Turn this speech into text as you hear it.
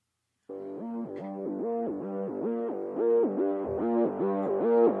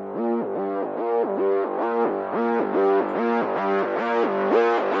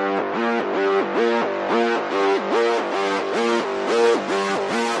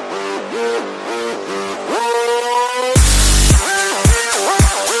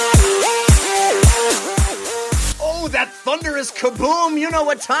Kaboom! You know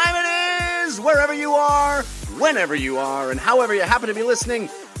what time it is! Wherever you are, whenever you are, and however you happen to be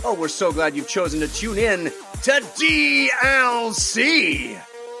listening. Oh, we're so glad you've chosen to tune in to DLC!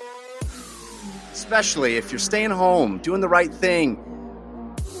 Especially if you're staying home, doing the right thing,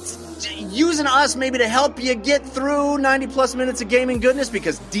 using us maybe to help you get through 90 plus minutes of gaming goodness,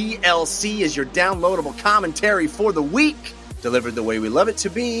 because DLC is your downloadable commentary for the week, delivered the way we love it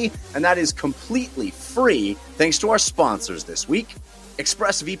to be, and that is completely free thanks to our sponsors this week,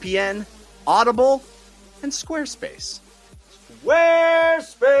 ExpressVPN, Audible, and Squarespace.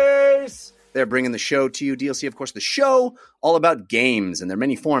 Squarespace! They're bringing the show to you. DLC, of course, the show, all about games, and there are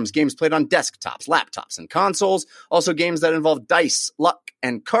many forms. Games played on desktops, laptops, and consoles. Also games that involve dice, luck,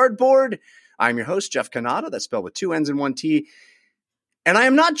 and cardboard. I'm your host, Jeff Cannata. That's spelled with 2 N's and 1 T. And I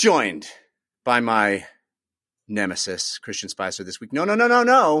am not joined by my nemesis, Christian Spicer, this week.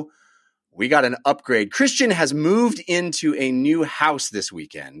 No. We got an upgrade. Christian has moved into a new house this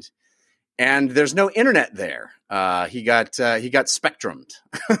weekend, and there's no internet there. He got spectrumed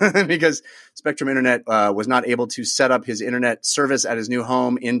because Spectrum Internet was not able to set up his internet service at his new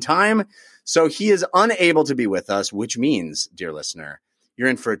home in time. So he is unable to be with us, which means, dear listener, you're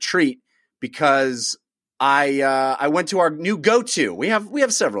in for a treat, because I went to our new go-to. We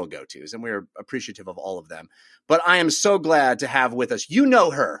have several go-tos, and we're appreciative of all of them. But I am so glad to have with us, you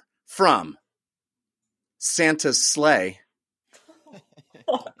know her from Santa's Sleigh.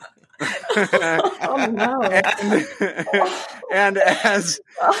 Oh no! And as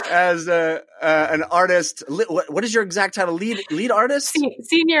an artist, what is your exact title? Lead artist?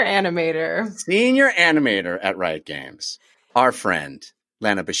 Senior animator. Senior animator at Riot Games. Our friend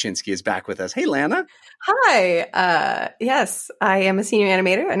Lana Bashinsky is back with us. Hey, Lana. Hi. Yes, I am a senior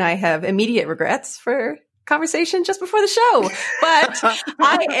animator, and I have immediate regrets for conversation just before the show. But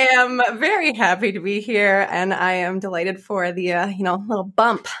I am very happy to be here, and I am delighted for the little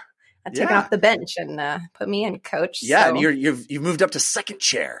bump. Taken off the bench and put me in, coach. Yeah, so. And you've moved up to second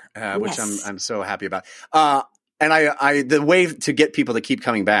chair, which Yes. I'm so happy about. And I the way to get people to keep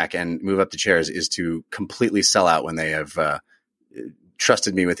coming back and move up the chairs is to completely sell out when they have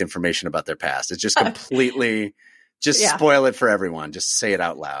trusted me with information about their past. It's just completely spoil it for everyone. Just say it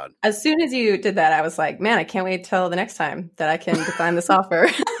out loud. As soon as you did that, I was like, man, I can't wait till the next time that I can decline this offer.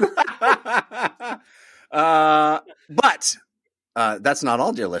 But that's not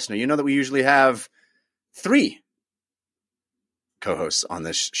all, dear listener. You know that we usually have 3 co-hosts on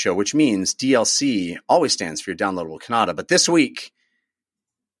this show, which means DLC always stands for your downloadable Kannada. But this week,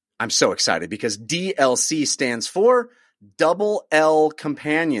 I'm so excited because DLC stands for Double L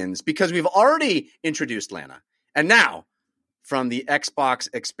Companions, because we've already introduced Lana. And now, from the Xbox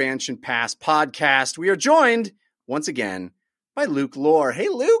Expansion Pass podcast, we are joined once again by Luke Lohr. Hey,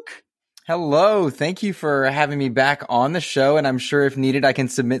 Luke. Hello. Thank you for having me back on the show. And I'm sure if needed, I can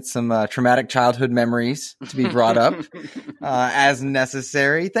submit some traumatic childhood memories to be brought up as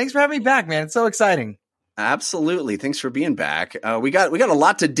necessary. Thanks for having me back, man. It's so exciting. Absolutely. Thanks for being back. We got a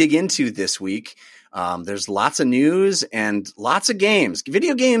lot to dig into this week. There's lots of news and lots of games.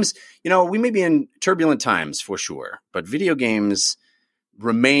 Video games, we may be in turbulent times for sure, but video games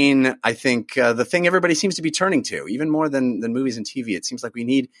remain, I think, the thing everybody seems to be turning to, even more than movies and TV. It seems like we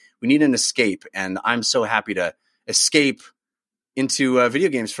need an escape, and I'm so happy to escape into video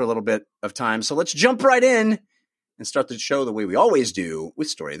games for a little bit of time. So let's jump right in and start the show the way we always do, with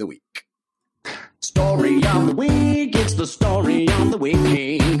Story of the Week. Story of the week, it's the story of the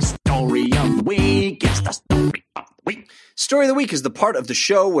week. Story of the week, it's the story of the week. Story of the Week is the part of the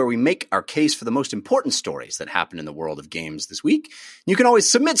show where we make our case for the most important stories that happen in the world of games this week. You can always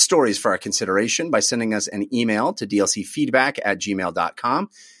submit stories for our consideration by sending us an email to dlcfeedback@gmail.com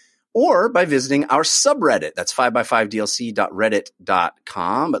or by visiting our subreddit. That's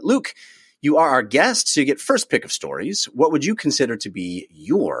 5x5dlc.reddit.com. But Luke, you are our guest, so you get first pick of stories. What would you consider to be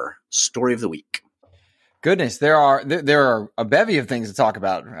your story of the week? Goodness, there are a bevy of things to talk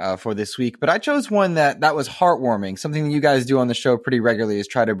about for this week, but I chose one that was heartwarming. Something that you guys do on the show pretty regularly is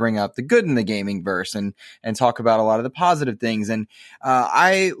try to bring up the good in the gaming verse and talk about a lot of the positive things. And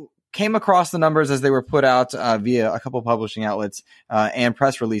I came across the numbers as they were put out via a couple publishing outlets and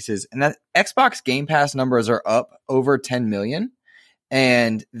press releases, and that Xbox Game Pass numbers are up over 10 million.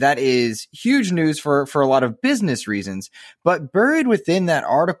 And that is huge news for a lot of business reasons. But buried within that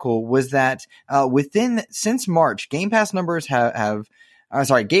article was that since March, Game Pass members have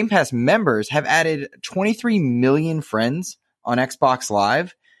added 23 million friends on Xbox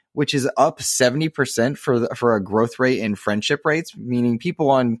Live, which is up 70% for a growth rate in friendship rates, meaning people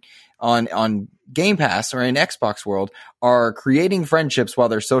on Game Pass or in Xbox world are creating friendships while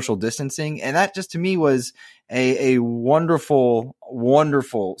they're social distancing. And that just to me was a wonderful,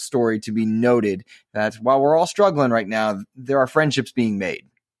 wonderful story to be noted that while we're all struggling right now, there are friendships being made.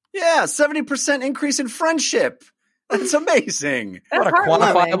 Yeah, 70% increase in friendship. That's amazing. What a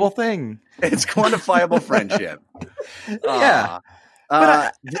quantifiable thing. It's quantifiable friendship. Yeah.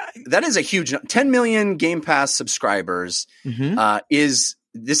 That is a huge 10 million Game Pass subscribers.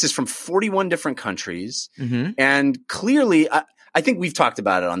 This is from 41 different countries. And clearly, I think we've talked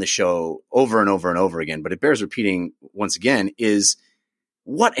about it on the show over and over and over again, but it bears repeating once again, is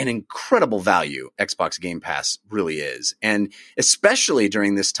what an incredible value Xbox Game Pass really is. And especially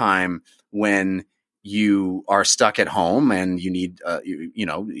during this time when you are stuck at home and you need,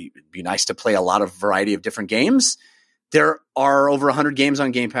 it'd be nice to play a lot of variety of different games. There are over 100 games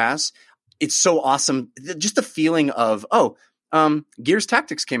on Game Pass. It's so awesome. Just the feeling of, Gears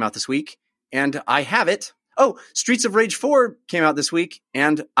Tactics came out this week and I have it. Oh, Streets of Rage 4 came out this week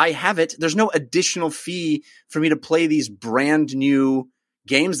and I have it. There's no additional fee for me to play these brand new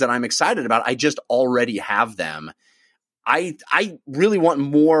games that I'm excited about. I just already have them. I really want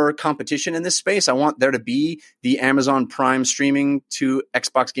more competition in this space. I want there to be the Amazon Prime streaming to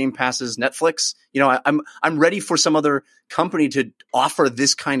Xbox Game Pass's Netflix. I'm ready for some other company to offer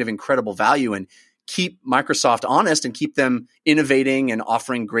this kind of incredible value and keep Microsoft honest and keep them innovating and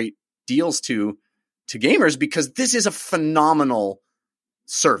offering great deals to gamers, because this is a phenomenal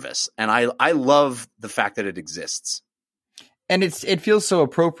service. And I love the fact that it exists. And it feels so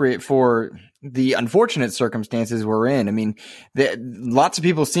appropriate for the unfortunate circumstances we're in. I mean, lots of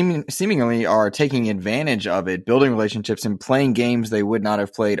people seemingly are taking advantage of it, building relationships and playing games they would not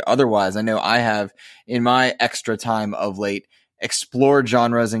have played otherwise. I know I have, in my extra time of late, explored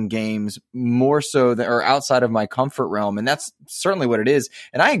genres and games more so that are outside of my comfort realm. And that's certainly what it is.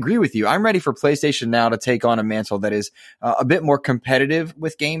 And I agree with you. I'm ready for PlayStation now to take on a mantle that is a bit more competitive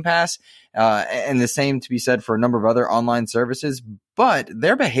with Game Pass. And the same to be said for a number of other online services, but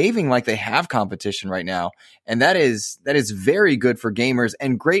they're behaving like they have competition right now. And that is very good for gamers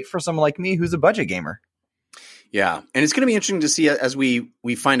and great for someone like me who's a budget gamer. Yeah. And it's going to be interesting to see as we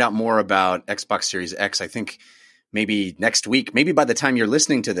find out more about Xbox Series X. I think maybe next week, maybe by the time you're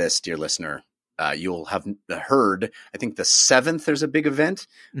listening to this, dear listener, you'll have heard, I think the 7th, there's a big event.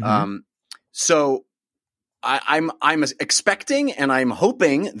 So I'm expecting and I'm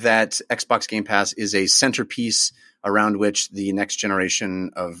hoping that Xbox Game Pass is a centerpiece around which the next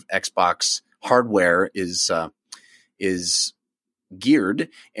generation of Xbox hardware is geared.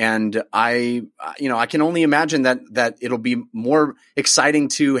 And I can only imagine that it'll be more exciting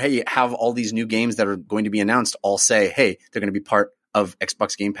to, have all these new games that are going to be announced all say, hey, they're going to be part of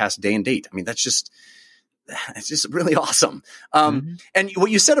Xbox Game Pass day and date. I mean, it's just really awesome. And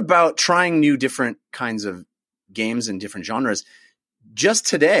what you said about trying new different kinds of games and different genres, just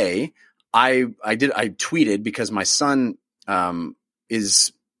today, I tweeted because my son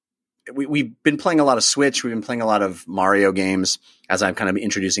we've been playing a lot of Switch. We've been playing a lot of Mario games as I'm kind of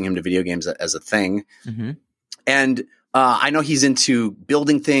introducing him to video games as a thing. And I know he's into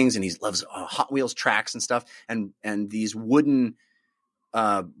building things and he loves Hot Wheels tracks and stuff and these wooden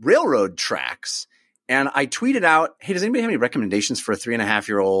railroad tracks. And I tweeted out, hey, does anybody have any recommendations for a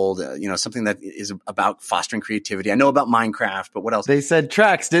 3.5-year-old? Something that is about fostering creativity. I know about Minecraft, but what else? They said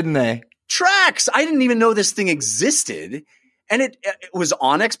tracks, didn't they? Tracks. I didn't even know this thing existed. And it was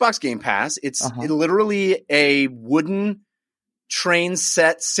on Xbox Game Pass. It's literally a wooden train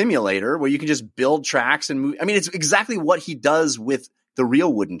set simulator where you can just build tracks and move. I mean, it's exactly what he does with the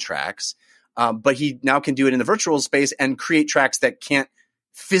real wooden tracks. But he now can do it in the virtual space and create tracks that can't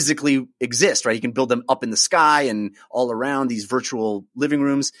physically exist, right? You can build them up in the sky and all around these virtual living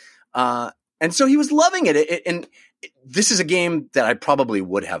rooms. And so he was loving it. And this is a game that I probably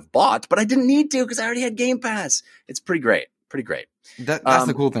would have bought, but I didn't need to because I already had Game Pass. It's pretty great. That's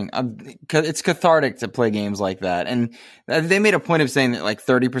the cool thing. It's cathartic to play games like that. And they made a point of saying that like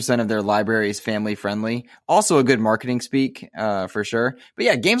 30% of their library is family friendly. Also a good marketing speak, for sure. But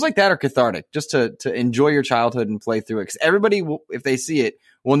yeah, games like that are cathartic just to enjoy your childhood and play through it. Cause everybody will, if they see it,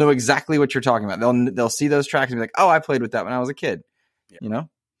 will know exactly what you're talking about. They'll see those tracks and be like, oh, I played with that when I was a kid, And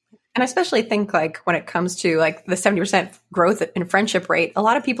I especially think like when it comes to like the 70% growth in friendship rate, a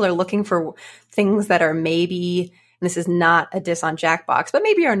lot of people are looking for things that are maybe, and this is not a diss on Jackbox, but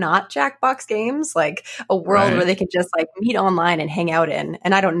maybe are not Jackbox games, like a world where they can just like meet online and hang out in.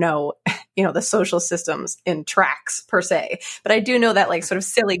 And I don't know, the social systems in tracks per se, but I do know that like sort of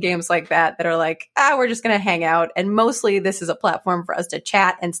silly games like that are like, we're just going to hang out. And mostly this is a platform for us to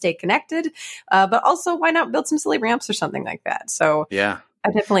chat and stay connected. But also why not build some silly ramps or something like that? So yeah, I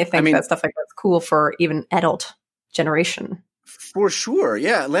definitely think that stuff like that's cool for even adult generation. For sure.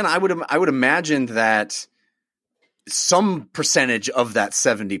 Yeah. Len, I would imagine that some percentage of that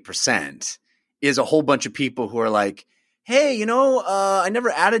 70% is a whole bunch of people who are like, hey, I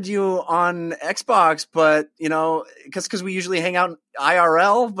never added you on Xbox, but, because we usually hang out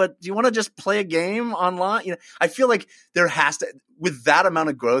IRL, but do you want to just play a game online? I feel like there has to, with that amount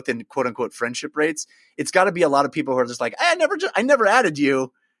of growth in quote unquote friendship rates, it's got to be a lot of people who are just like, I never added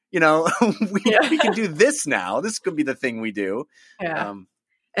you. We can do this now. This could be the thing we do. Yeah.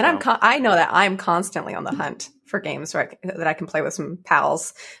 I know that I'm constantly on the hunt for games that I can play with some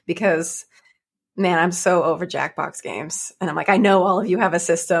pals because, man, I'm so over Jackbox games. And I'm like, I know all of you have a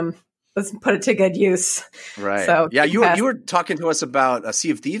system. Let's put it to good use. Right. So yeah, you were talking to us about Sea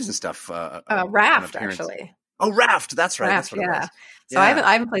of Thieves and stuff. Raft, actually. Oh, Raft. That's right. Raft, that's what it was. So I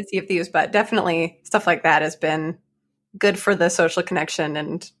haven't played Sea of Thieves, but definitely stuff like that has been good for the social connection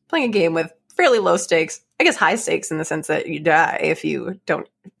and playing a game with fairly low stakes. I guess high stakes in the sense that you die if you don't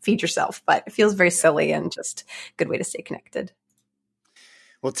feed yourself, but it feels very silly and just a good way to stay connected.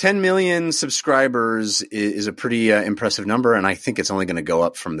 Well, 10 million subscribers is a pretty impressive number, and I think it's only going to go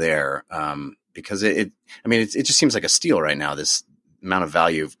up from there because it just seems like a steal right now. This amount of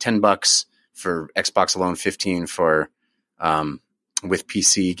value, $10 for Xbox alone, 15 for with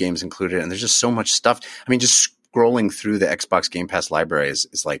PC games included, and there's just so much stuff. I mean, just scrolling through the Xbox Game Pass library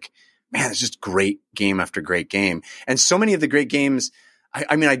is like, man, it's just great game after great game, and so many of the great games.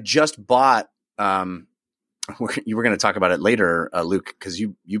 I just bought. You were going to talk about it later, Luke, because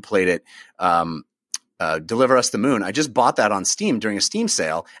you played it. Deliver Us the Moon. I just bought that on Steam during a Steam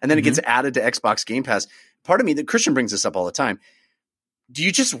sale, and then it gets added to Xbox Game Pass. Part of me, that Christian brings this up all the time. Do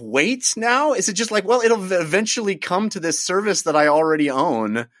you just wait now? Is it just like, well, it'll eventually come to this service that I already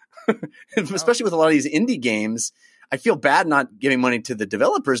own? Especially with a lot of these indie games, I feel bad not giving money to the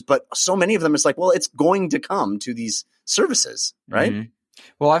developers, but so many of them, it's like, well, it's going to come to these services, right? Mm-hmm.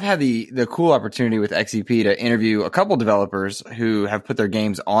 Well, I've had the cool opportunity with XEP to interview a couple developers who have put their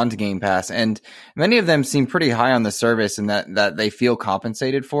games onto Game Pass, and many of them seem pretty high on the service and that they feel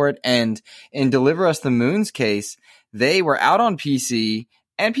compensated for it. And in Deliver Us the Moon's case, they were out on PC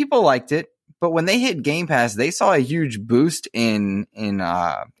and people liked it, but when they hit Game Pass, they saw a huge boost in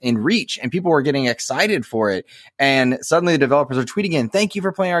reach, and people were getting excited for it. And suddenly the developers are tweeting in, "Thank you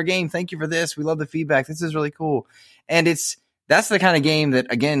for playing our game. Thank you for this. We love the feedback. This is really cool." And that's the kind of game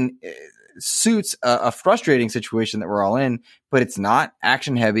that, again, suits a frustrating situation that we're all in, but it's not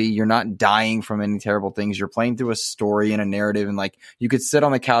action heavy. You're not dying from any terrible things. You're playing through a story and a narrative, and like you could sit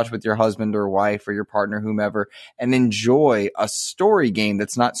on the couch with your husband or wife or your partner, whomever, and enjoy a story game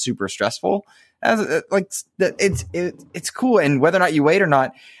that's not super stressful. It's cool. And whether or not you wait or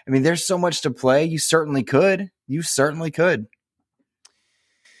not, I mean, there's so much to play. You certainly could.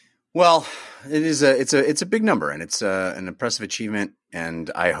 Well, it's a big number, and it's an impressive achievement.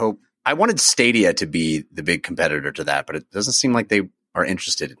 And I wanted Stadia to be the big competitor to that, but it doesn't seem like they are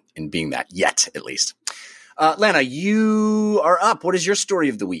interested in being that yet, at least. Lana, you are up. What is your story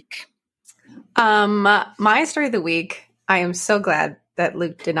of the week? My story of the week, I am so glad that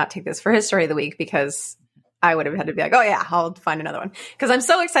Luke did not take this for his story of the week, because I would have had to be like, oh yeah, I'll find another one. Because I'm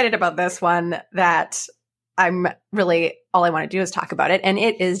so excited about this one that I'm really, all I want to do is talk about it. And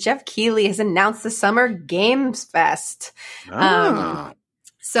it is Jeff Keighley has announced the Summer Games Fest.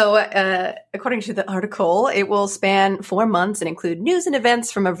 So according to the article, it will span 4 months and include news and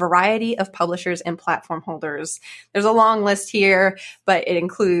events from a variety of publishers and platform holders. There's a long list here, but it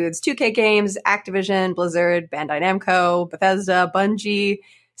includes 2K Games, Activision, Blizzard, Bandai Namco, Bethesda, Bungie,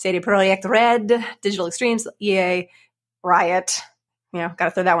 CD Projekt Red, Digital Extremes, EA, Riot. Got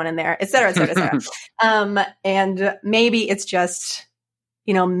to throw that one in there, et cetera, et cetera, et cetera. And maybe it's just,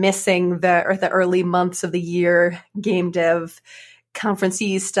 missing the early months of the year game dev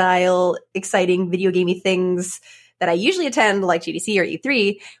conference-y style, exciting video gamey things that I usually attend, like GDC or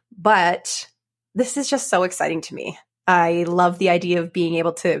E3. But this is just so exciting to me. I love the idea of being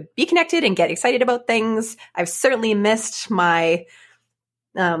able to be connected and get excited about things. I've certainly missed my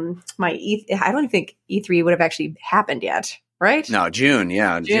I don't even think E3 would have actually happened yet. Right? No, June.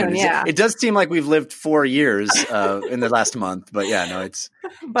 Yeah. June. Yeah. It does seem like we've lived 4 years in the last month, but yeah, no, it's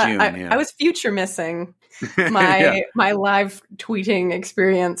but June. I was future missing my live tweeting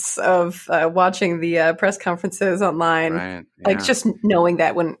experience of watching the press conferences online. Right. Yeah. Like just knowing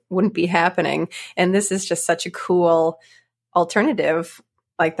that wouldn't be happening. And this is just such a cool alternative,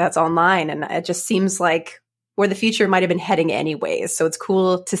 like that's online. And it just seems like where the future might have been heading anyways. So it's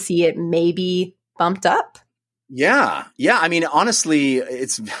cool to see it maybe bumped up. Yeah. I mean, honestly,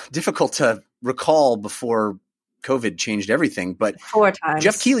 it's difficult to recall before COVID changed everything, but 4 times.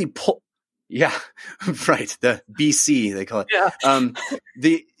 Jeff Keighley Yeah, right. The BC, they call it. Yeah.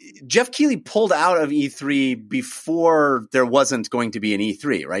 The Jeff Keighley pulled out of E3 before there wasn't going to be an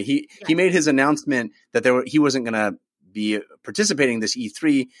E3, right? He made his announcement that he wasn't going to be participating in this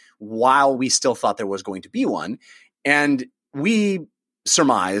E3 while we still thought there was going to be one. And we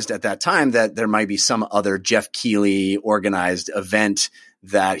surmised at that time that there might be some other Jeff Keighley organized event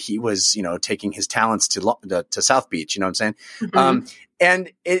that he was, taking his talents to South Beach. You know what I'm saying? Mm-hmm.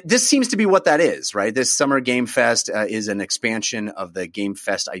 And this seems to be what that is, right? This Summer Game Fest is an expansion of the Game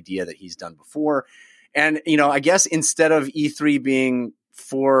Fest idea that he's done before. And, I guess instead of E3 being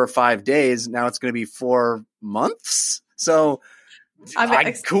 4 or 5 days, now it's going to be 4 months. So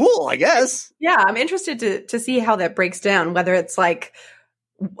cool, I guess. Yeah, I'm interested to see how that breaks down, whether it's like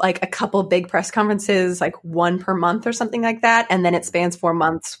a couple big press conferences, like one per month or something like that. And then it spans 4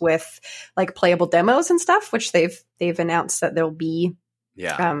 months with like playable demos and stuff, which they've announced that there'll be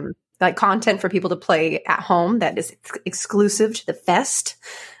like content for people to play at home that is exclusive to the fest.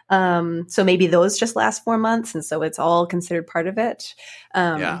 So maybe those just last 4 months. And so it's all considered part of it.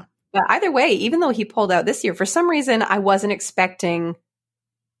 But either way, even though he pulled out this year, for some reason, I wasn't expecting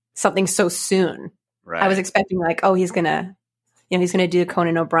something so soon. Right. I was expecting like, oh, he's going to do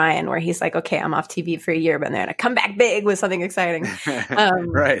Conan O'Brien where he's like, okay, I'm off TV for a year, but then I come back big with something exciting.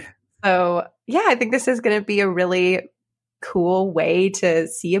 Right. So yeah, I think this is going to be a really cool way to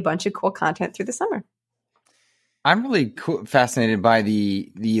see a bunch of cool content through the summer. I'm really fascinated by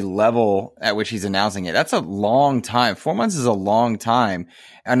the level at which he's announcing it. That's a long time. 4 months is a long time.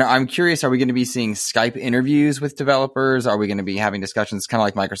 And I'm curious, are we going to be seeing Skype interviews with developers? Are we going to be having discussions kind of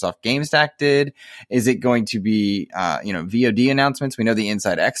like Microsoft GameStack did? Is it going to be, VOD announcements? We know the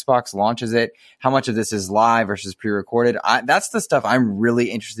Inside Xbox launches it. How much of this is live versus pre-recorded? That's the stuff I'm really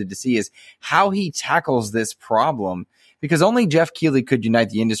interested to see, is how he tackles this problem, because only Jeff Keighley could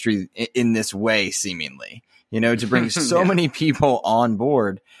unite the industry in this way, seemingly. To bring so many people on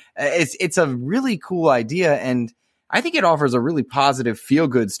board. It's a really cool idea. And I think it offers a really positive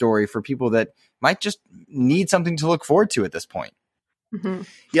feel-good story for people that might just need something to look forward to at this point. Mm-hmm.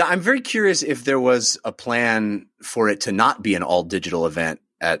 Yeah, I'm very curious if there was a plan for it to not be an all-digital event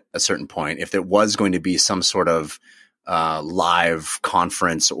at a certain point, if there was going to be some sort of live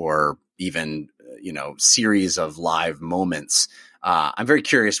conference or even, series of live moments. I'm very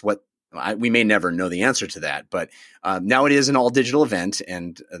curious we may never know the answer to that, but now it is an all digital event,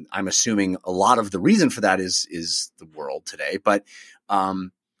 and I'm assuming a lot of the reason for that is the world today. But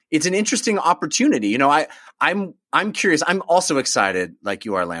it's an interesting opportunity. I'm curious. I'm also excited, like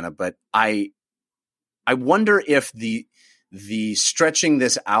you are, Lana. But I wonder if the stretching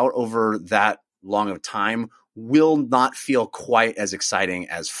this out over that long of time will not feel quite as exciting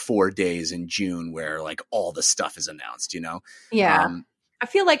as 4 days in June, where like all the stuff is announced. Yeah. I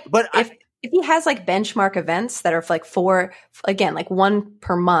feel like if he has like benchmark events that are like like one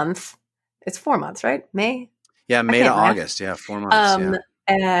per month, it's 4 months, right? May? Yeah, May to August. Yeah, 4 months.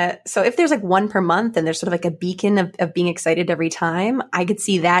 So if there's like one per month and there's sort of like a beacon of being excited every time, I could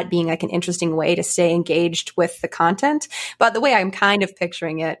see that being like an interesting way to stay engaged with the content. But the way I'm kind of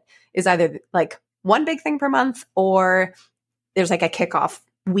picturing it is either like one big thing per month, or there's like a kickoff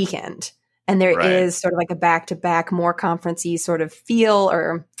weekend. And there is sort of like a back-to-back, more conference-y sort of feel,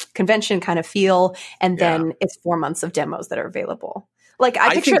 or convention kind of feel. And then it's 4 months of demos that are available. Like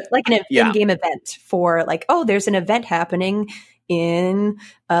I picture it like an in-game event for like, oh, there's an event happening in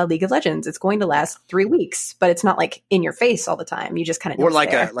League of Legends. It's going to last 3 weeks, but it's not like in your face all the time. You just kind of know, or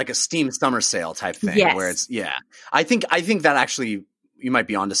like a Steam summer sale type thing, where it's I think that actually you might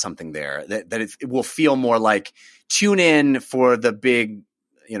be onto something there. That it will feel more like tune in for the big,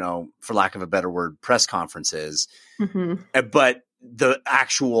 for lack of a better word, press conferences. Mm-hmm. But the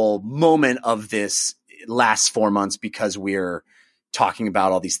actual moment of this lasts 4 months because we're talking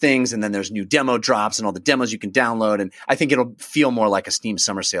about all these things, and then there's new demo drops and all the demos you can download. And I think it'll feel more like a Steam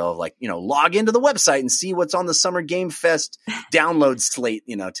summer sale of like, log into the website and see what's on the Summer Game Fest download slate,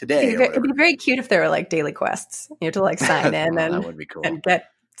 today. It'd be very cute if there were like daily quests. You have to like sign in that would be cool. And get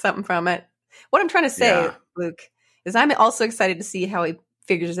something from it. What I'm trying to say, Luke, is I'm also excited to see how he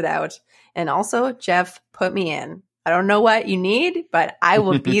figures it out. And also, Jeff, put me in. I don't know what you need, but I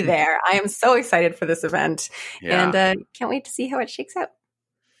will be there. I am so excited for this event, and can't wait to see how it shakes out.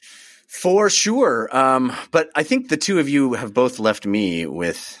 For sure. But I think the two of you have both left me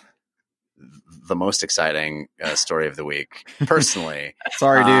with the most exciting story of the week, personally.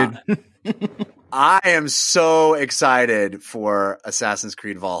 Sorry, dude. I am so excited for Assassin's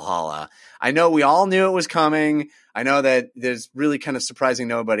Creed Valhalla. I know we all knew it was coming. I know that there's really kind of surprising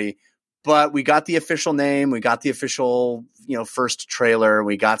nobody, but we got the official name. We got the official, first trailer.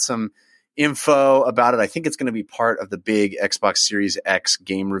 We got some, info about it. I think it's going to be part of the big Xbox Series X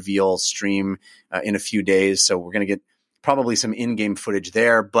game reveal stream in a few days. So we're going to get probably some in-game footage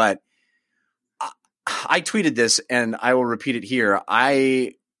there. But I tweeted this, and I will repeat it here.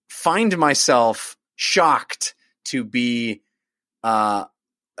 I find myself shocked to be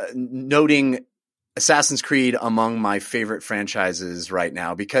noting Assassin's Creed among my favorite franchises right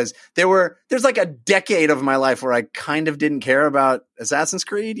now, because there's like a decade of my life where I kind of didn't care about Assassin's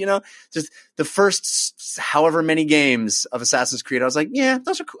Creed, just the first however many games of Assassin's Creed. I was like, yeah,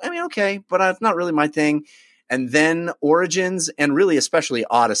 those are cool. I mean, okay, but it's not really my thing. And then Origins, and really especially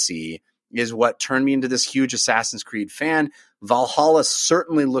Odyssey, is what turned me into this huge Assassin's Creed fan. Valhalla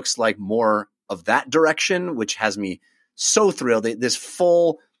certainly looks like more of that direction, which has me so thrilled. This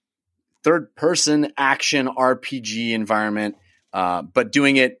full third-person action RPG environment, but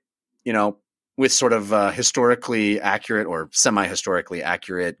doing it, with sort of historically accurate or semi-historically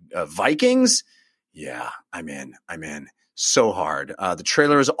accurate Vikings. Yeah, I'm in. So hard. The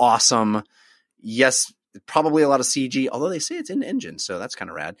trailer is awesome. Yes, probably a lot of CG, although they say it's in engine, so that's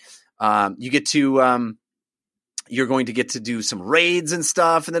kind of rad. You're going to get to do some raids and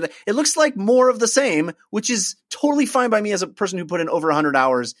stuff. And then it looks like more of the same, which is totally fine by me as a person who put in over 100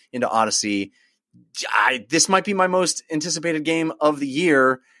 hours into Odyssey. This might be my most anticipated game of the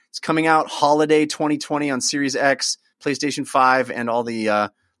year. It's coming out holiday 2020 on Series X, PlayStation 5, and all the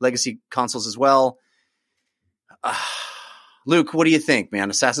legacy consoles as well. Luke, what do you think, man?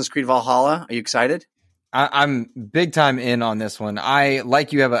 Assassin's Creed Valhalla? Are you excited? I'm big time in on this one. I,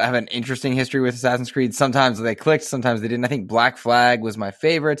 like you, have an interesting history with Assassin's Creed. Sometimes they clicked, sometimes they didn't. I think Black Flag was my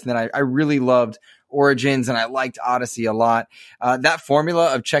favorite. And then I really loved Origins, and I liked Odyssey a lot. That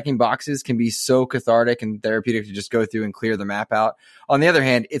formula of checking boxes can be so cathartic and therapeutic to just go through and clear the map out. On the other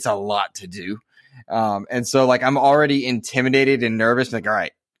hand, it's a lot to do. And so like, I'm already intimidated and nervous. Like, all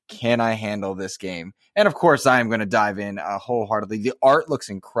right, can I handle this game? And of course I am going to dive in wholeheartedly. The art looks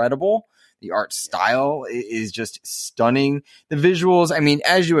incredible. The art style is just stunning. The visuals, I mean,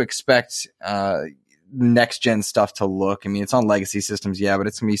 as you expect, next gen stuff to look. I mean, it's on legacy systems, yeah, but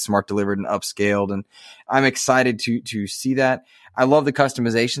it's gonna be smart delivered and upscaled, and I'm excited to see that. I love the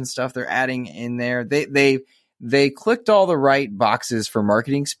customization stuff they're adding in there. They clicked all the right boxes for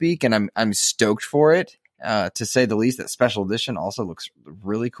marketing speak, and I'm stoked for it. To say the least. That special edition also looks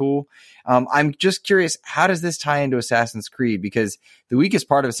really cool. I'm just curious, how does this tie into Assassin's Creed? Because the weakest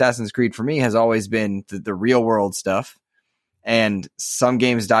part of Assassin's Creed for me has always been the real world stuff. And some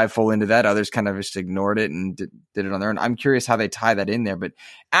games dive full into that. Others kind of just ignored it and did it on their own. I'm curious how they tie that in there, but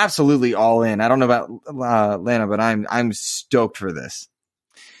absolutely all in. I don't know about Lana, but I'm stoked for this.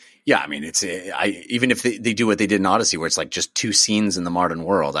 Yeah, I mean, even if they do what they did in Odyssey, where it's like just 2 scenes in the modern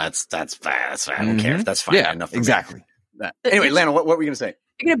world, that's I don't care. That's fine. Yeah, enough. Exactly. Anyway, Lana, what were you going to say?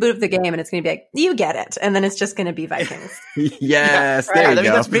 You're going to boot up the game and it's going to be like, you get it. And then it's just going to be Vikings. Yes. Yeah, there you I mean,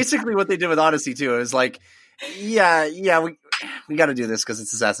 go. that's basically what they did with Odyssey too. It was like, yeah, we got to do this because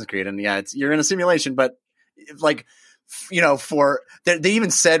it's Assassin's Creed, and yeah, you're in a simulation, but like, they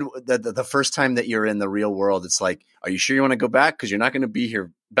even said that the first time that you're in the real world, it's like, are you sure you want to go back? Because you're not going to be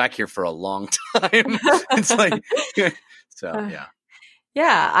back here for a long time. It's like, so yeah.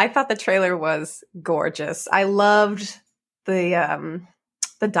 Yeah, I thought the trailer was gorgeous. I loved the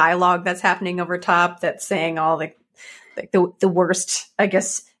dialogue that's happening over top, that's saying all the worst, I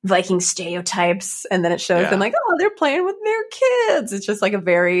guess, Viking stereotypes, and then it shows them like, oh, they're playing with their kids. It's just like a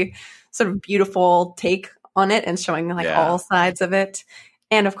very sort of beautiful take on it and showing like all sides of it.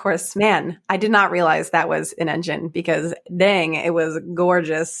 And of course, man, I did not realize that was an engine, because dang, it was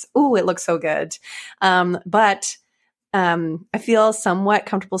gorgeous. Ooh, it looks so good. But I feel somewhat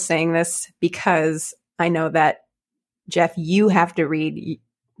comfortable saying this because I know that, Jeff, you have to read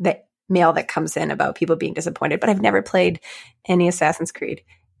the mail that comes in about people being disappointed, but I've never played any Assassin's Creed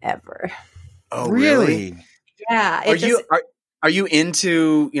ever. Oh, really? Yeah. Are you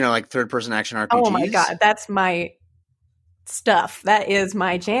into, like third-person action RPGs? Oh my God, that's my stuff. That is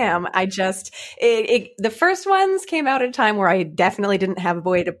my jam. I just, the first ones came out at a time where I definitely didn't have a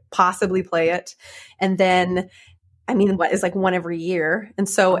way to possibly play it. And then, I mean, what is like one every year? And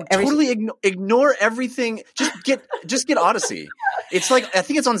so totally ignore everything. Just get Odyssey. It's like, I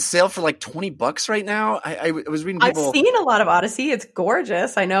think it's on sale for like $20 right now. I was reading people. I've seen a lot of Odyssey. It's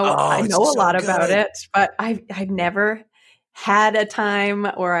gorgeous. I know a lot about it, but I've never had a time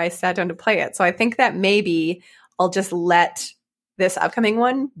where I sat down to play it. So I think that maybe I'll just let this upcoming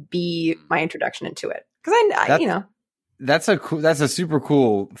one be my introduction into it. Because that's a super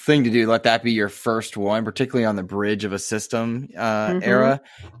cool thing to do. Let that be your first one, particularly on the bridge of a system era.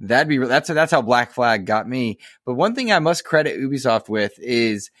 That's how Black Flag got me. But one thing I must credit Ubisoft with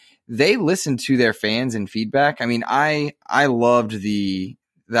is they listen to their fans and feedback. I mean, I loved the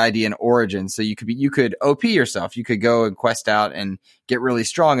idea in Origin. So you could OP yourself. You could go and quest out and get really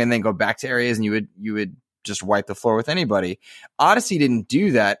strong and then go back to areas and you would just wipe the floor with anybody. Odyssey didn't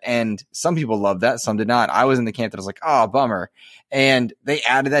do that. And some people loved that. Some did not. I was in the camp that was like, oh, bummer. And they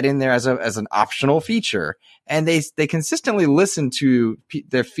added that in there as an optional feature. And they consistently listen to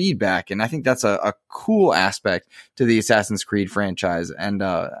their feedback. And I think that's a cool aspect to the Assassin's Creed franchise. And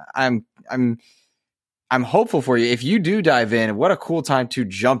I'm hopeful for you. If you do dive in, what a cool time to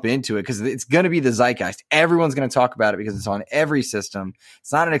jump into it, because it's going to be the zeitgeist. Everyone's going to talk about it because it's on every system.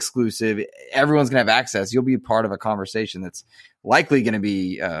 It's not an exclusive. Everyone's going to have access. You'll be part of a conversation that's likely going to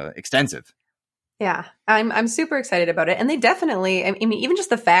be extensive. Yeah, I'm super excited about it. And they definitely, I mean, even just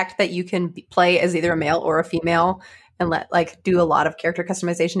the fact that you can play as either a male or a female and do a lot of character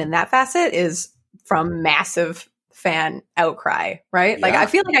customization in that facet is from massive fan outcry, right? Yeah. Like, I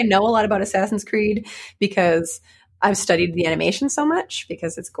feel like I know a lot about Assassin's Creed because I've studied the animation so much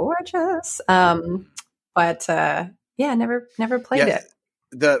because it's gorgeous. But never played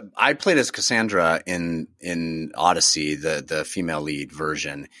it. I played as Cassandra in Odyssey, the female lead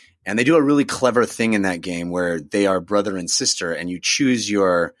version, and they do a really clever thing in that game where they are brother and sister, and you choose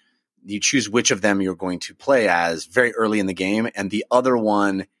which of them you're going to play as very early in the game, and the other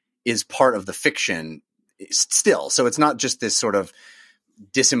one is part of the fiction still. So it's not just this sort of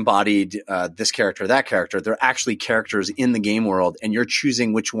disembodied this character, that character. They're actually characters in the game world, and you're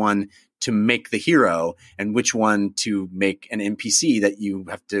choosing which one to make the hero and which one to make an NPC that you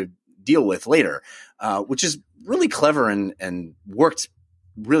have to deal with later, which is really clever and worked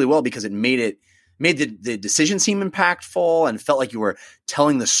really well because it made the decision seem impactful and felt like you were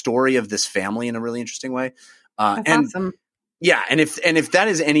telling the story of this family in a really interesting way. That's awesome. Yeah, and if that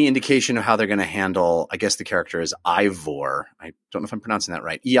is any indication of how they're going to handle, I guess the character is Ivor. I don't know if I'm pronouncing that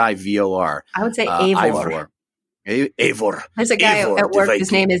right. Eivor. I would say Eivor. Eivor. There's a guy at work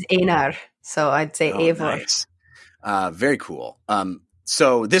whose name is Einar, so I'd say Eivor. Nice. Very cool.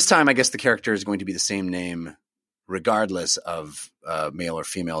 So this time, I guess the character is going to be the same name, regardless of male or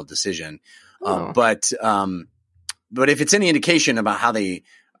female decision. But if it's any indication about how they,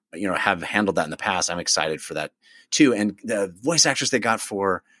 have handled that in the past, I'm excited for that too. And the voice actress they got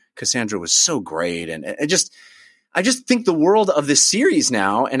for Cassandra was so great. And I just think the world of this series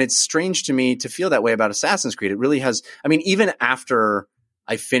now, and it's strange to me to feel that way about Assassin's Creed. It really has. I mean, even after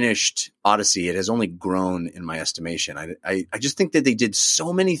I finished Odyssey, it has only grown in my estimation. I just think that they did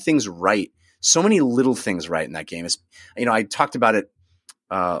so many things right. So many little things right in that game. I talked about it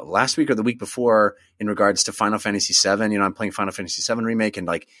last week or the week before in regards to Final Fantasy VII. I'm playing Final Fantasy VII Remake, and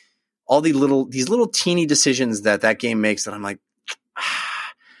like all these little teeny decisions that game makes that I'm like,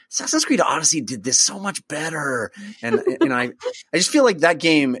 Assassin's Creed Odyssey did this so much better. And I just feel like that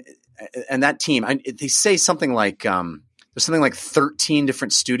game and that team, they say something like there's something like 13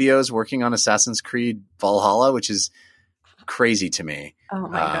 different studios working on Assassin's Creed Valhalla, which is crazy to me. Oh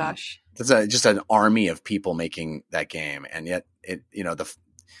my gosh. That's just an army of people making that game. And yet if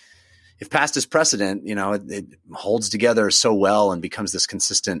past is precedent, it holds together so well and becomes this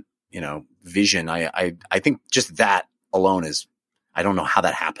consistent, vision. I think just that alone is, I don't know how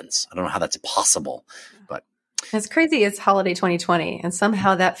that happens. I don't know how that's possible, but it's crazy. It's holiday 2020 and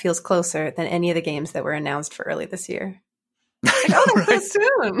somehow that feels closer than any of the games that were announced for early this year. Like, that's so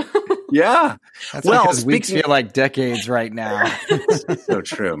soon. Yeah. That's because weeks feel like decades right now. It's so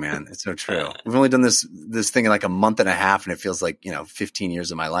true, man. It's so true. We've only done this thing in like a month and a half, and it feels like 15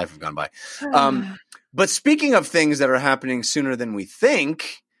 years of my life have gone by. But speaking of things that are happening sooner than we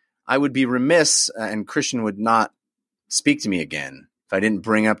think, I would be remiss, and Christian would not speak to me again if I didn't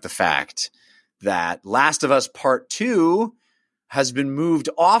bring up the fact that Last of Us Part 2 has been moved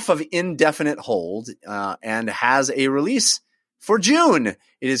off of indefinite hold and has a release for June. It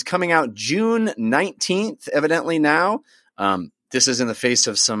is coming out June 19th, evidently now. This is in the face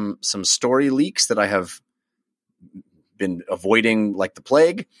of some story leaks that I have been avoiding like the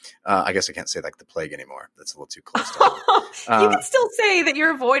plague. I guess I can't say like the plague anymore. That's a little too close to home. You can still say that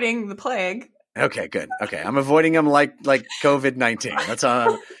you're avoiding the plague. Okay, good. Okay, I'm avoiding them like COVID-19. That's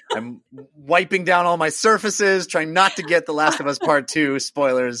I'm wiping down all my surfaces, trying not to get The Last of Us Part 2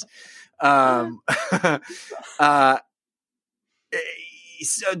 spoilers. So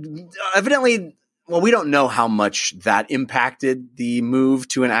evidently, well, we don't know how much that impacted the move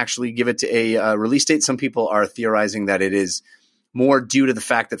to actually give it to a release date. Some people are theorizing that it is more due to the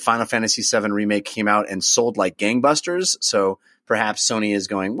fact that Final Fantasy VII Remake came out and sold like gangbusters. So perhaps Sony is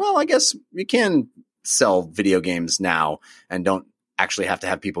going, well, I guess we can sell video games now and don't actually have to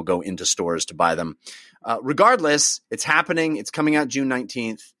have people go into stores to buy them. Regardless, it's happening. It's coming out June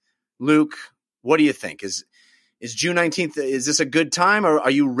 19th. Luke, what do you think? Is June 19th, is this a good time, or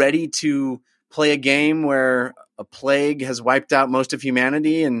are you ready to play a game where a plague has wiped out most of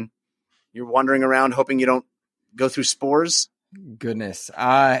humanity and you're wandering around hoping you don't go through spores? Goodness.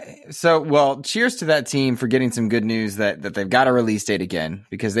 Well, cheers to that team for getting some good news that they've got a release date again,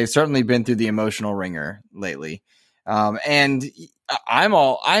 because they've certainly been through the emotional ringer lately. And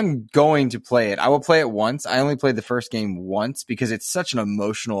I'm going to play it. I will play it once. I only played the first game once because it's such an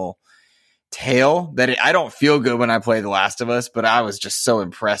emotional tale that I don't feel good when I play The Last of Us, but I was just so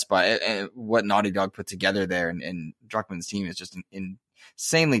impressed by it and what Naughty Dog put together there. And Druckmann's team is just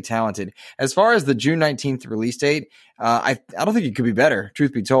insanely talented. As far as the June 19th release date, I don't think it could be better,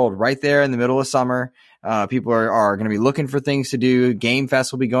 truth be told. Right there in the middle of summer, people are going to be looking for things to do. Game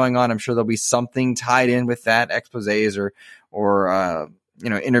Fest will be going on. I'm sure there'll be something tied in with that, exposés or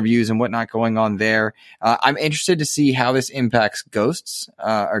interviews and whatnot going on there. I'm interested to see how this impacts Ghosts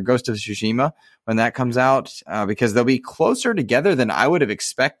or Ghost of Tsushima when that comes out, because they'll be closer together than I would have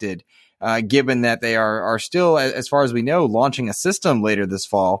expected, given that they are still, as far as we know, launching a system later this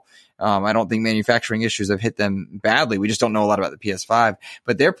fall. I don't think manufacturing issues have hit them badly. We just don't know a lot about the PS5,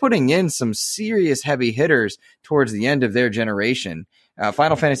 but they're putting in some serious heavy hitters towards the end of their generation.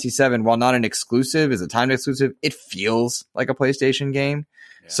 Final Fantasy VII, while not an exclusive, is a timed exclusive. It feels like a PlayStation game.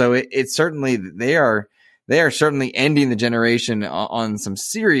 Yeah. So it's certainly, they are certainly ending the generation on some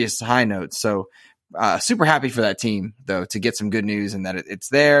serious high notes. So super happy for that team, though, to get some good news and that it's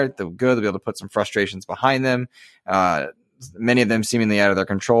there. They'll be able to put some frustrations behind them. Many of them seemingly out of their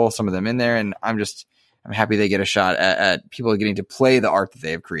control, some of them in there. And I'm happy they get a shot at people getting to play the art that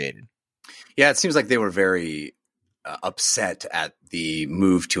they have created. Yeah, it seems like they were very upset at the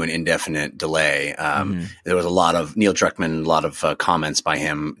move to an indefinite delay. There was a lot of Neil Druckmann, a lot of comments by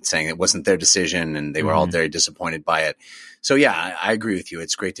him saying it wasn't their decision and they were all very disappointed by it. So yeah, I agree with you.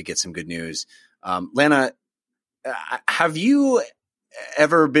 It's great to get some good news. Lana, have you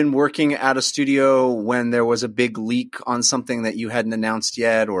ever been working at a studio when there was a big leak on something that you hadn't announced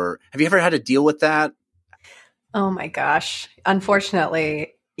yet, or have you ever had to deal with that? Oh my gosh.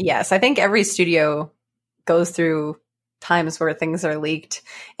 Unfortunately, yes. I think every studio goes through times where things are leaked,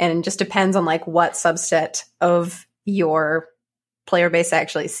 and it just depends on like what subset of your player base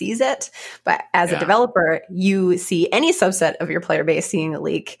actually sees it. But as a developer, you see any subset of your player base seeing a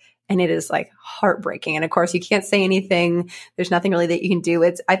leak, and it is like heartbreaking. And of course, you can't say anything. There's nothing really that you can do.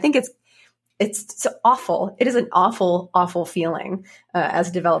 I think it's awful. It is an awful, awful feeling as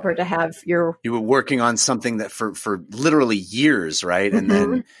a developer to have you were working on something that for literally years, right? And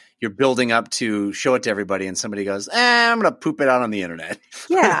then you're building up to show it to everybody, and somebody goes, I'm going to poop it out on the internet.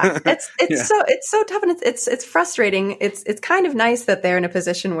 Yeah, it's so tough, and it's frustrating. It's kind of nice that they're in a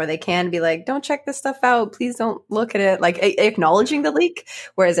position where they can be like, don't check this stuff out. Please don't look at it. Like acknowledging the leak.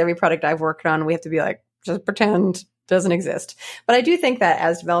 Whereas every product I've worked on, we have to be like, just pretend it doesn't exist. But I do think that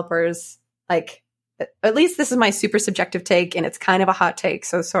as developers, like, at least this is my super subjective take, and it's kind of a hot take.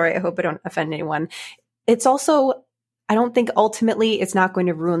 So sorry, I hope I don't offend anyone. It's also, I don't think ultimately it's not going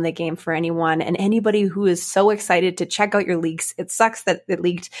to ruin the game for anyone. And anybody who is so excited to check out your leaks, it sucks that it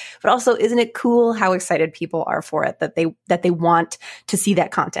leaked, but also isn't it cool how excited people are for it, that they want to see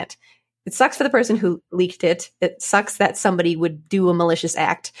that content? It sucks for the person who leaked it. It sucks that somebody would do a malicious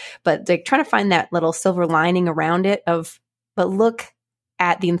act, but they're trying to find that little silver lining around it but look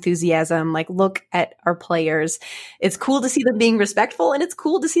at the enthusiasm, like look at our players. It's cool to see them being respectful, and it's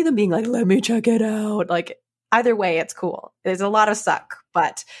cool to see them being like, let me check it out. Like, either way, it's cool. There's a lot of suck,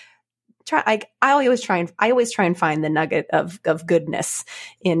 but I always try and find the nugget of goodness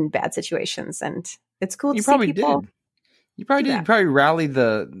in bad situations, and it's cool to see people. You probably did. You probably rallied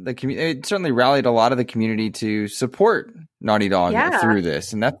the community. It certainly rallied a lot of the community to support Naughty Dog through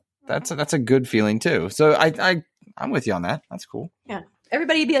this, and that's a good feeling too. So I'm with you on that. That's cool. Yeah.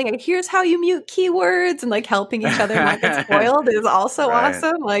 Everybody being like, here's how you mute keywords, and like helping each other not get spoiled is also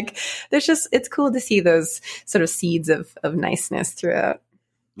awesome. Like, it's cool to see those sort of seeds of niceness throughout.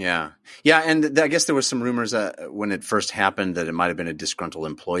 Yeah. Yeah. And I guess there was some rumors when it first happened that it might have been a disgruntled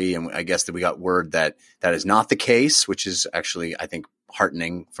employee. And I guess that we got word that is not the case, which is actually, I think,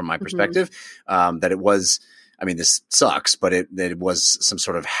 heartening from my perspective, that it was, I mean, this sucks, but it was some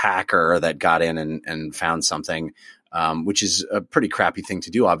sort of hacker that got in and found something. Which is a pretty crappy thing to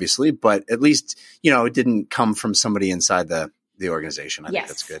do, obviously, but at least, it didn't come from somebody inside the organization. I think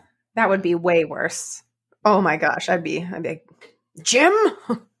that's good. That would be way worse. Oh my gosh. I'd be like, Jim?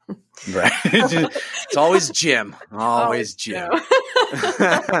 Right. It's always Jim. Always Jim. Jim,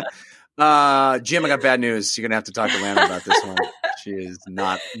 I got bad news. You're going to have to talk to Lana about this one. She is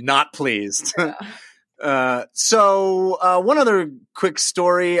not pleased. One other quick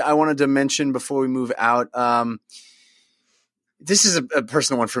story I wanted to mention before we move out. This is a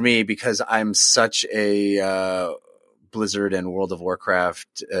personal one for me because I'm such a Blizzard and World of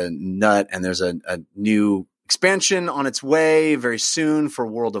Warcraft nut, and there's a new expansion on its way very soon for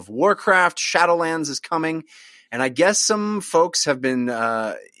World of Warcraft. Shadowlands is coming, and I guess some folks have been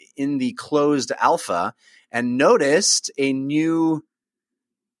in the closed alpha and noticed a new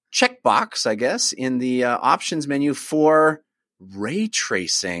checkbox, I guess, in the options menu for ray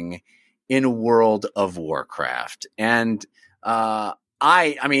tracing in World of Warcraft. And I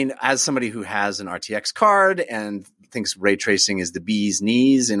mean, as somebody who has an RTX card and thinks ray tracing is the bee's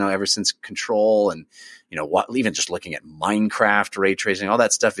knees, ever since Control and, even just looking at Minecraft ray tracing, all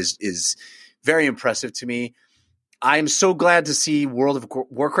that stuff is very impressive to me. I'm so glad to see World of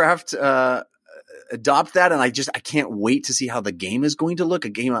Warcraft adopt that, and I can't wait to see how the game is going to look. A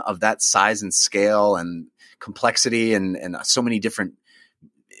game of that size and scale and complexity and so many different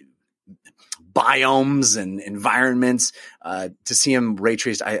biomes and environments, to see them ray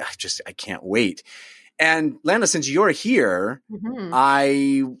traced. I can't wait. And Lana, since you're here,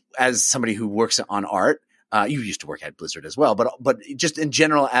 I, as somebody who works on art, you used to work at Blizzard as well, but just in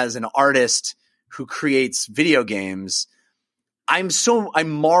general, as an artist who creates video games, I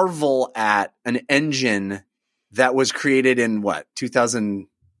marvel at an engine that was created in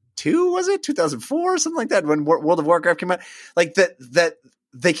 2002, was it 2004, something like that, when World of Warcraft came out, like that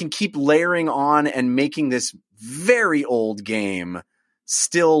they can keep layering on and making this very old game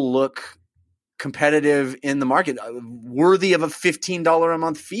still look competitive in the market, worthy of a $15 a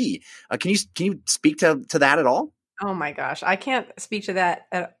month fee. Can you speak to that at all? Oh my gosh, I can't speak to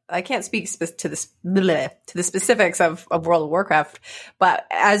that. I can't speak to the specifics of World of Warcraft. But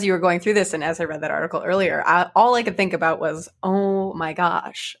as you were going through this, and as I read that article earlier, all I could think about was, oh my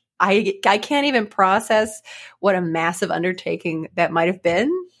gosh, I can't even process what a massive undertaking that might have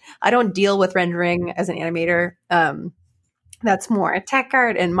been. I don't deal with rendering as an animator. That's more tech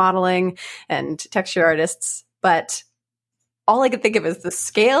art and modeling and texture artists. But all I could think of is the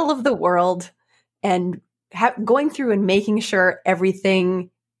scale of the world and going through and making sure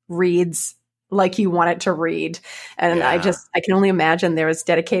everything reads like you want it to read. And yeah. I can only imagine there was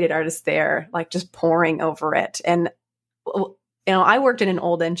dedicated artists there, like just poring over it. And, I worked in an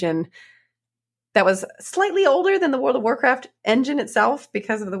old engine that was slightly older than the World of Warcraft engine itself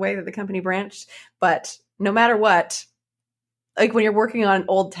because of the way that the company branched. But no matter what, like when you're working on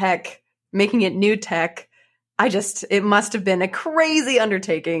old tech, making it new tech, it must have been a crazy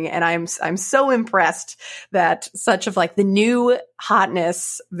undertaking. And I'm so impressed that such of like the new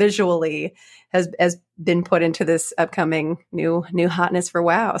hotness visually has been put into this upcoming new hotness for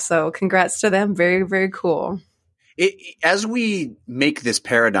WoW. So congrats to them. Very, very cool. As we make this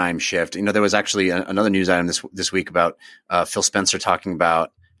paradigm shift, there was actually another news item this week about Phil Spencer talking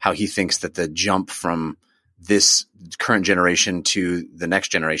about how he thinks that the jump from this current generation to the next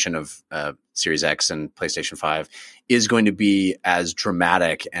generation of Series X and PlayStation 5 is going to be as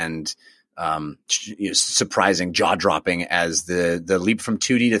dramatic and surprising, jaw-dropping as the leap from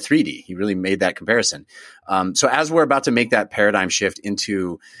 2D to 3D. He really made that comparison. So as we're about to make that paradigm shift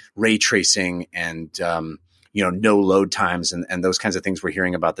into ray tracing and no load times and those kinds of things we're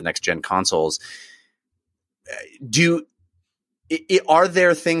hearing about the next gen consoles, are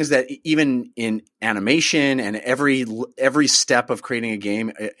there things that even in animation and every step of creating a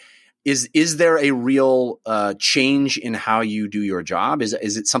game, is there a real change in how you do your job? Is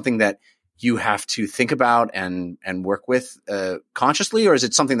it something that you have to think about and work with consciously, or is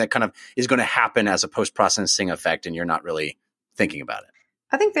it something that kind of is going to happen as a post-processing effect and you're not really thinking about it?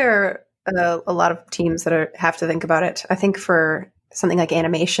 I think there are a lot of teams that have to think about it. I think for something like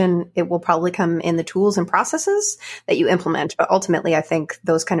animation, it will probably come in the tools and processes that you implement. But ultimately, I think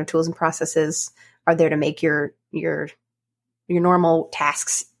those kind of tools and processes are there to make your normal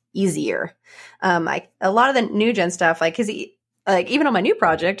tasks easier. A lot of the new gen stuff, even on my new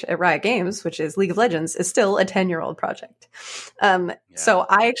project at Riot Games, which is League of Legends, is still a 10-year-old project. So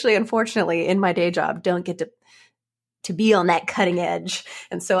I actually, unfortunately, in my day job, don't get to be on that cutting edge.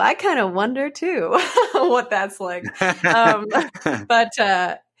 And so I kind of wonder too what that's like. But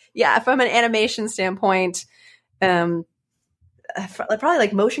from an animation standpoint, probably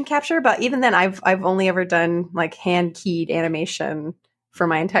like motion capture, but even then I've only ever done like hand keyed animation for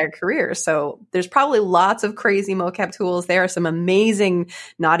my entire career. So there's probably lots of crazy mocap tools. There are some amazing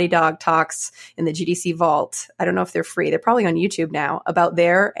Naughty Dog talks in the GDC vault. I don't know if they're free. They're probably on YouTube now about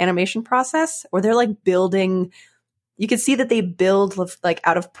their animation process where they're like building. You can see that they build like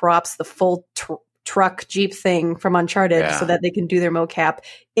out of props the full truck Jeep thing from Uncharted so that they can do their mocap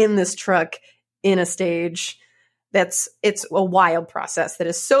in this truck in a stage. It's a wild process that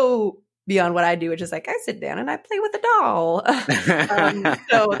is so beyond what I do, which is like I sit down and I play with a doll.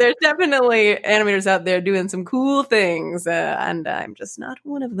 So there's definitely animators out there doing some cool things, and I'm just not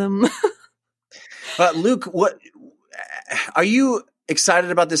one of them. Luke, what are you excited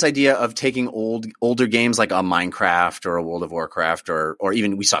about this idea of taking older games like a Minecraft or a World of Warcraft or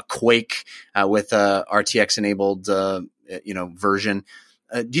even we saw Quake with RTX enabled version?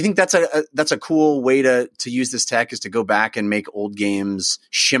 Do you think that's a cool way to use this tech, is to go back and make old games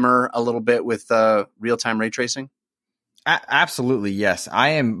shimmer a little bit with real-time ray tracing? Absolutely, yes. I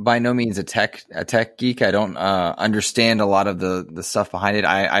am by no means a tech geek. I don't understand a lot of the stuff behind it.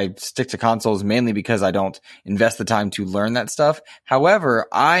 I stick to consoles mainly because I don't invest the time to learn that stuff. However,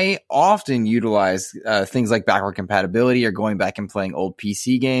 I often utilize things like backward compatibility or going back and playing old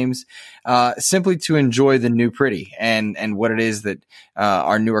PC games simply to enjoy the new pretty and what it is that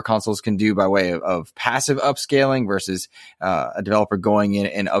our newer consoles can do by way of passive upscaling versus a developer going in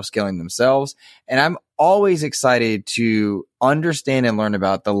and upscaling themselves. And I'm always excited to understand and learn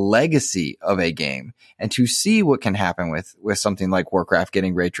about the legacy of a game and to see what can happen with something like Warcraft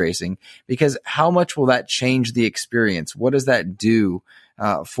getting ray tracing, because how much will that change the experience? What does that do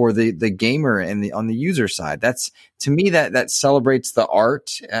for the gamer and on the user side? That's, to me, that celebrates the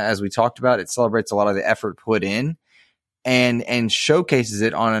art, as we talked about. It celebrates a lot of the effort put in and showcases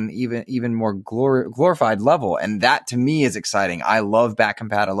it on an even more glorified level. And that to me is exciting. I love back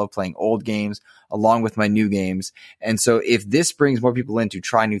compat. I love playing old games along with my new games. And so if this brings more people in to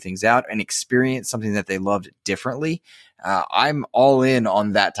try new things out and experience something that they loved differently, I'm all in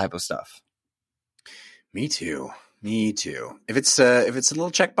on that type of stuff. Me too. If it's a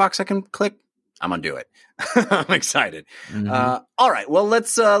little checkbox I can click, I'm gonna do it. I'm excited. Mm-hmm. All right. Well,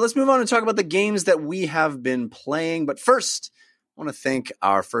 let's move on and talk about the games that we have been playing. But first, I want to thank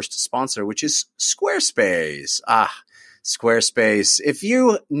our first sponsor, which is Squarespace. Squarespace. If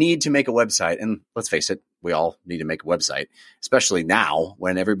you need to make a website, and let's face it, we all need to make a website, especially now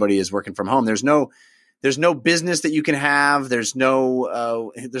when everybody is working from home. There's no business that you can have. There's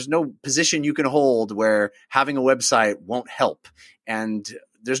no position you can hold where having a website won't help. And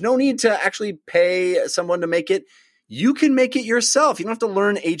there's no need to actually pay someone to make it. You can make it yourself. You don't have to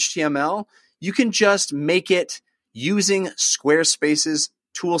learn HTML. You can just make it using Squarespace's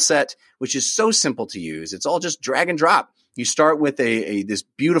tool set, which is so simple to use. It's all just drag and drop. You start with this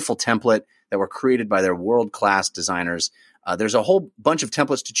beautiful template that were created by their world-class designers. There's a whole bunch of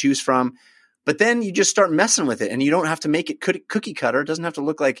templates to choose from. But then you just start messing with it, and you don't have to make it cookie cutter. It doesn't have to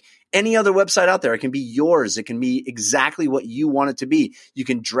look like any other website out there. It can be yours. It can be exactly what you want it to be. You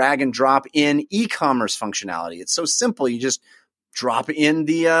can drag and drop in e-commerce functionality. It's so simple. You just drop in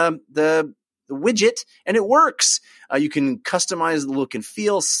the widget, and it works. You can customize the look and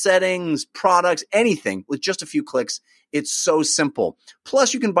feel, settings, products, anything with just a few clicks. It's so simple.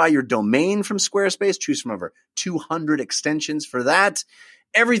 Plus, you can buy your domain from Squarespace. Choose from over 200 extensions for that.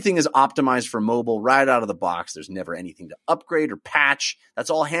 Everything is optimized for mobile right out of the box. There's never anything to upgrade or patch. That's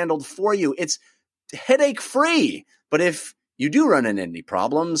all handled for you. It's headache free. But if you do run into any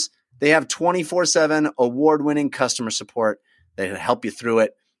problems, they have 24/7 award-winning customer support that can help you through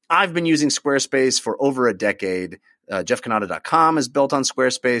it. I've been using Squarespace for over a decade. JeffCanada.com is built on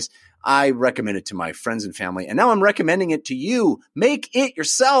Squarespace. I recommend it to my friends and family, and now I'm recommending it to you. Make it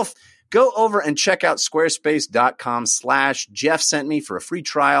yourself. Go over and check out squarespace.com/JeffSentMe for a free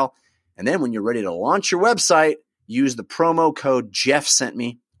trial. And then when you're ready to launch your website, use the promo code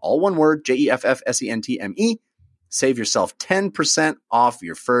JeffSentMe, all one word, JEFFSENTME. Save yourself 10% off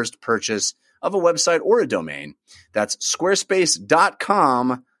your first purchase of a website or a domain. That's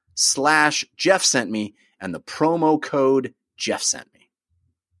squarespace.com/JeffSentMe and the promo code JeffSentMe.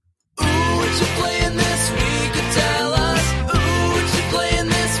 Ooh, what you playing this week? Tell us. Ooh, what you playing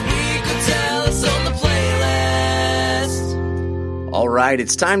this week? Tell us on the playlist. All right,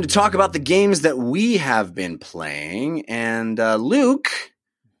 it's time to talk about the games that we have been playing. And Luke,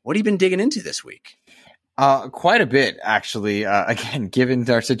 what have you been digging into this week? Quite a bit, actually. Again, given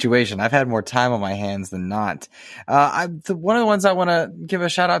our situation, I've had more time on my hands than not. One of the ones I want to give a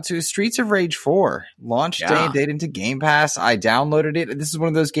shout out to is Streets of Rage 4. Launched day and date into Game Pass. I downloaded it. This is one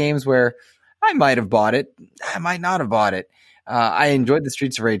of those games where I might have bought it. I might not have bought it. I enjoyed the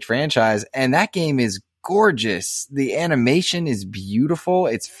Streets of Rage franchise, and that game is gorgeous. The animation is beautiful.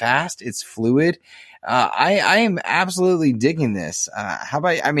 It's fast. It's fluid. I am absolutely digging this.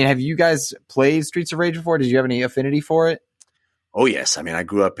 Have you guys played Streets of Rage before? Did you have any affinity for it? Oh, yes. I mean, I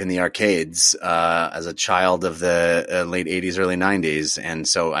grew up in the arcades as a child of the late 80s, early 90s. And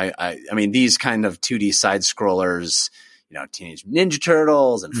so, I mean, these kind of 2D side scrollers, Teenage Ninja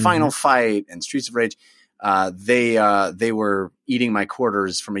Turtles and Final Fight and Streets of Rage, they were eating my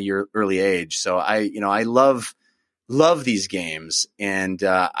quarters from a early age. So I love these games, and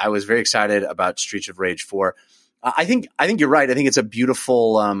I was very excited about Streets of Rage 4. I think you're right. I think it's a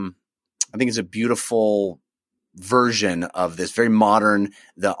beautiful version of this, very modern.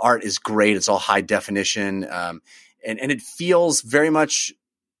 The art is great. It's all high definition. And it feels very much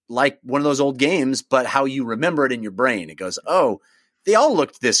like one of those old games, but how you remember it in your brain. It goes, oh, they all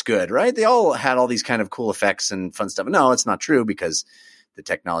looked this good, right? They all had all these kind of cool effects and fun stuff. No, it's not true, because the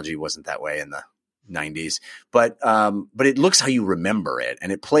technology wasn't that way in the 90s. But it looks how you remember it,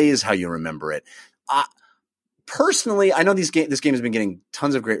 and it plays how you remember it. Personally, I know this game has been getting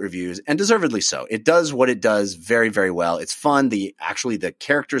tons of great reviews, and deservedly so. It does what it does very, very well. It's fun. The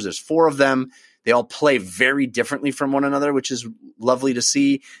characters, there's 4 of them. They all play very differently from one another, which is lovely to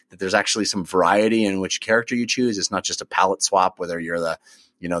see, that there's actually some variety in which character you choose. It's not just a palette swap, whether you're the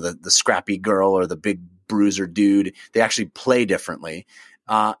scrappy girl or the big bruiser dude. They actually play differently.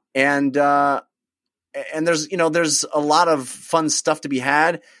 And there's a lot of fun stuff to be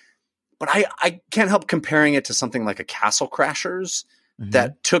had, but I can't help comparing it to something like a Castle Crashers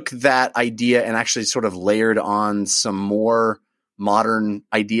that took that idea and actually sort of layered on some more modern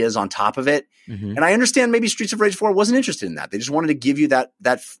ideas on top of it. And I understand maybe Streets of Rage 4 wasn't interested in that. They just wanted to give you that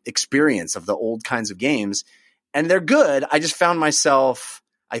experience of the old kinds of games, and they're good. I just found myself,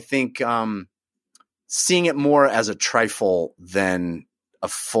 I think, seeing it more as a trifle than a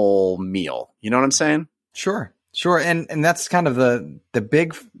full meal. You know what I'm saying? Sure. And that's kind of the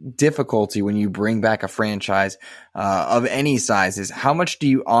big difficulty when you bring back a franchise of any size, is how much do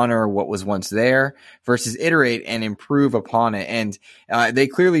you honor what was once there versus iterate and improve upon it. And they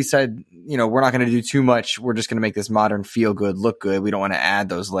clearly said, we're not going to do too much. We're just going to make this modern feel good, look good. We don't want to add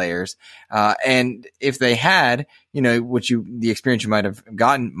those layers. And if they had, the experience you might have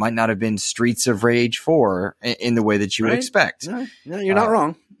gotten might not have been Streets of Rage 4 in the way that you would expect. No, you're not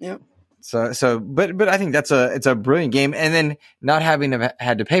wrong. Yeah. But I think it's a brilliant game, and then not having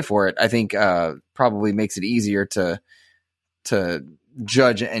had to pay for it, I think probably makes it easier to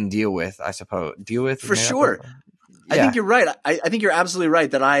judge and deal with. I suppose for sure. I think you're right. I think you're absolutely right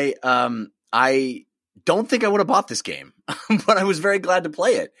that I don't think I would have bought this game, but I was very glad to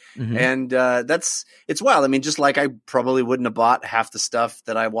play it, and it's wild. I mean, just like I probably wouldn't have bought half the stuff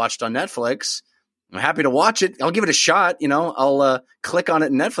that I watched on Netflix. I'm happy to watch it. I'll give it a shot. I'll click on it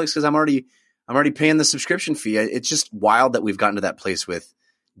in Netflix because I'm already paying the subscription fee. It's just wild that we've gotten to that place with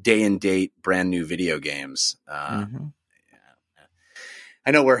day and date brand new video games. I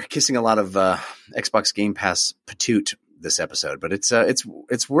know we're kissing a lot of Xbox Game Pass patoot this episode, but it's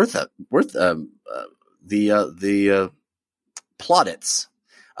worth the plaudits.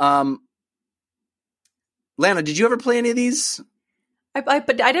 Lana, did you ever play any of these? But I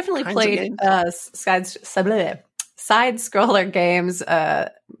definitely played side scroller games,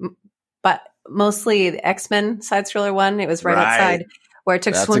 but mostly the X-Men side scroller one. It was right outside where I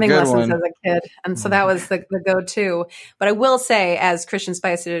took swimming lessons as a kid, and so that was the go-to. But I will say, as Christian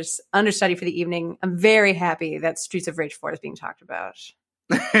Spicer's understudy for the evening, I'm very happy that Streets of Rage 4 is being talked about.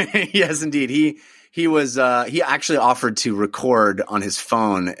 Yes, indeed. He was he actually offered to record on his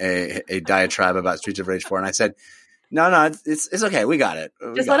phone a diatribe about Streets of Rage 4, and I said, No, it's okay. We got it.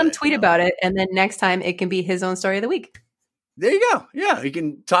 Just let him tweet about it, and then next time it can be his own story of the week. There you go. Yeah, he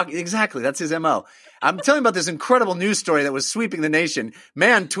can talk. Exactly. That's his MO. I'm telling you about this incredible news story that was sweeping the nation.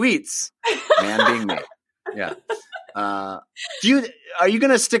 Man tweets. Man being me. Yeah. Are you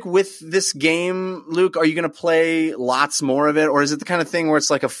going to stick with this game, Luke? Are you going to play lots more of it? Or is it the kind of thing where it's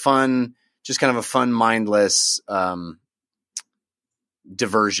like just kind of a fun, mindless,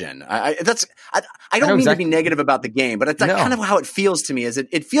 diversion? I don't mean to be negative about the game, but it's kind of how it feels to me. Is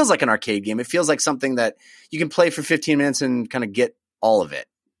it feels like an arcade game. It feels like something that you can play for 15 minutes and kind of get all of it.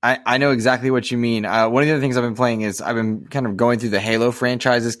 I know exactly what you mean. One of the other things I've been playing is I've been kind of going through the Halo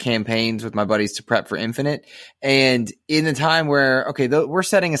franchises campaigns with my buddies to prep for Infinite. And in the time where, we're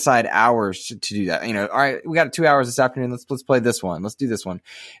setting aside hours to do that. All right, we got 2 hours this afternoon. Let's play this one. Let's do this one.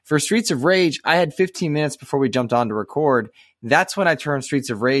 For Streets of Rage, I had 15 minutes before we jumped on to record. That's when I turned Streets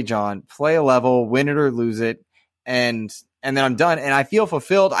of Rage on, play a level, win it or lose it, and then I'm done. And I feel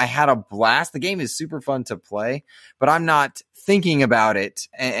fulfilled. I had a blast. The game is super fun to play, but I'm not thinking about it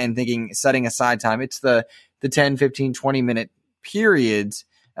and thinking, setting aside time. It's the 10, 15, 20 minute periods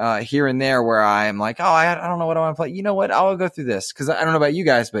here and there where I'm like, I don't know what I want to play. You know what? I'll go through this. Cause I don't know about you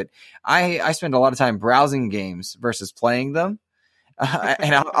guys, but I spend a lot of time browsing games versus playing them.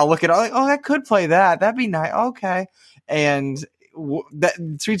 And I'll look at it like, I could play that. That'd be nice. Okay. And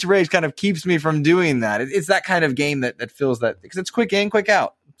that Streets of Rage kind of keeps me from doing that. It's that kind of game that feels that, because it's quick in, quick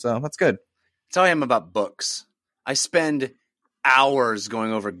out. So that's good. That's how I am about books. I spend hours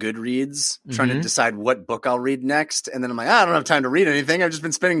going over Goodreads trying to decide what book I'll read next. And then I'm like, I don't have time to read anything. I've just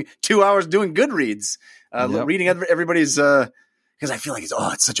been spending 2 hours doing Goodreads, reading everybody's, because I feel like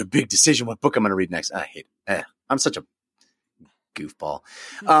it's such a big decision what book I'm going to read next. I hate it. I'm such a goofball.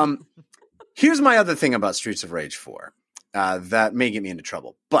 Here's my other thing about Streets of Rage 4 that may get me into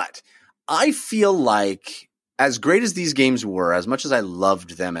trouble. But I feel like as great as these games were, as much as I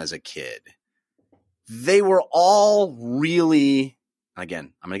loved them as a kid, they were all really,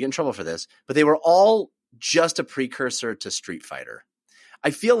 again, I'm going to get in trouble for this, but they were all just a precursor to Street Fighter. I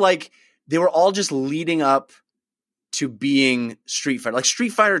feel like they were all just leading up to being Street Fighter. Like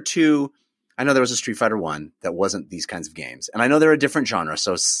Street Fighter 2, I know there was a Street Fighter 1 that wasn't these kinds of games. And I know they're a different genre,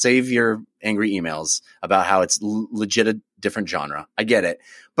 so save your angry emails about how it's legit a different genre. I get it.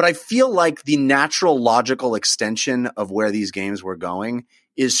 But I feel like the natural logical extension of where these games were going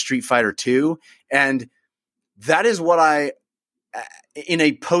is Street Fighter 2. And that is what in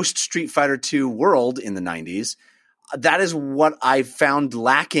a post Street Fighter 2 world in the 90s, that is what I found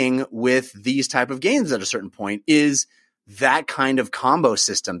lacking with these type of games at a certain point, is that kind of combo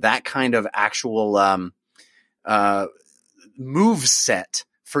system, that kind of actual move set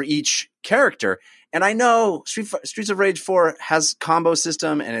for each character. And I know Streets of Rage 4 has combo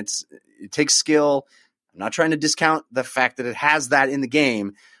system and it takes skill. I'm not trying to discount the fact that it has that in the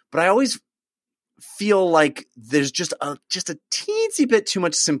game, but I always feel like there's just a teensy bit too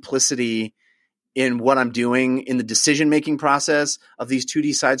much simplicity in what I'm doing in the decision-making process of these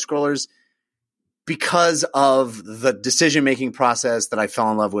 2D side scrollers because of the decision-making process that I fell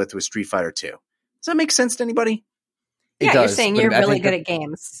in love with Street Fighter 2. Does that make sense to anybody? Yeah, you're saying you're really good at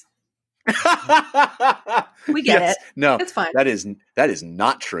games. We get it. No, it's fine. That is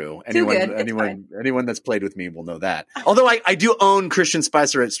not true. Anyone that's played with me will know that. Although I do own Christian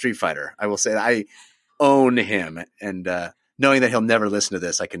Spicer at Street Fighter. I will say that I own him, and knowing that he'll never listen to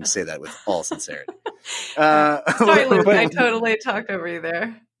this, I can say that with all sincerity. Sorry, Luke, I totally talked over you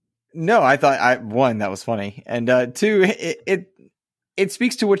there. No, I thought one, that was funny, and two, it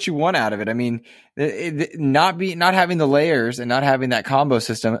speaks to what you want out of it. I mean, not having the layers and not having that combo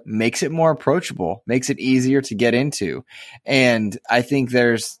system makes it more approachable, makes it easier to get into. And I think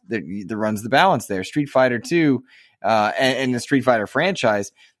there runs the balance there. Street Fighter 2 and the Street Fighter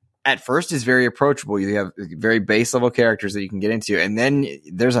franchise at first is very approachable. You have very base level characters that you can get into. And then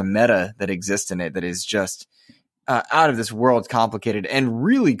there's a meta that exists in it that is just out of this world complicated and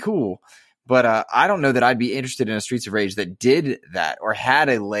really cool. But I don't know that I'd be interested in a Streets of Rage that did that or had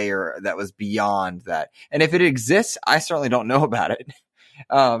a layer that was beyond that. And if it exists, I certainly don't know about it.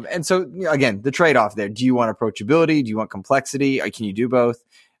 And so, again, the trade-off there. Do you want approachability? Do you want complexity? Can you do both?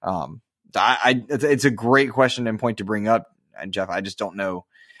 It's a great question and point to bring up, Jeff. I just don't know.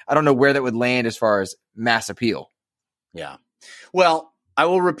 I don't know where that would land as far as mass appeal. Yeah. Well, I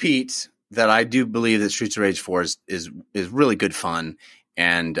will repeat that I do believe that Streets of Rage 4 is really good fun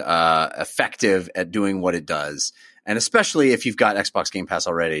and effective at doing what it does. And especially if you've got Xbox Game Pass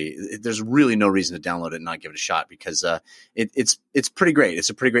already, there's really no reason to download it and not give it a shot because it's pretty great. It's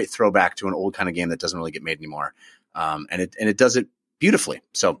a pretty great throwback to an old kind of game that doesn't really get made anymore. And it does it beautifully.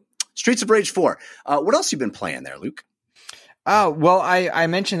 So Streets of Rage 4. What else have you been playing there, Luke? Well, I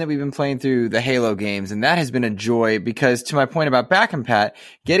mentioned that we've been playing through the Halo games, and that has been a joy because, to my point about Back and Pat,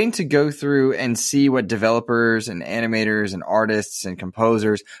 getting to go through and see what developers and animators and artists and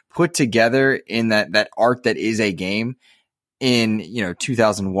composers put together in that art that is a game in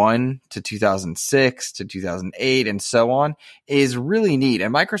 2001 to 2006 to 2008 and so on is really neat.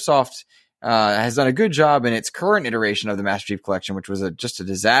 And Microsoft has done a good job in its current iteration of the Master Chief Collection, which was just a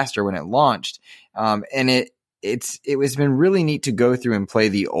disaster when it launched, and it was been really neat to go through and play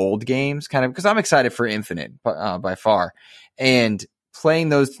the old games kind of because I'm excited for Infinite by far, and playing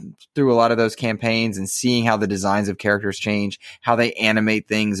those through a lot of those campaigns and seeing how the designs of characters change, how they animate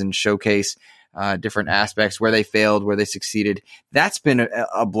things and showcase different aspects, where they failed, where they succeeded. That's been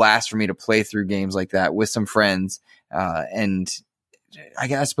a blast for me to play through games like that with some friends, and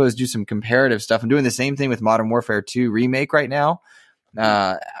I suppose do some comparative stuff. I'm doing the same thing with Modern Warfare 2 Remake right now.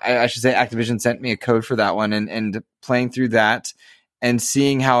 I should say Activision sent me a code for that one and playing through that and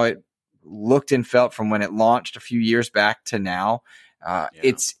seeing how it looked and felt from when it launched a few years back to now.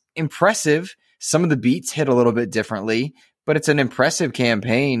 It's impressive. Some of the beats hit a little bit differently, but it's an impressive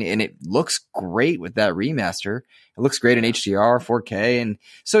campaign and it looks great with that remaster. It looks great in HDR, 4K. And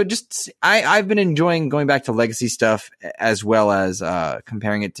so I've been enjoying going back to legacy stuff as well as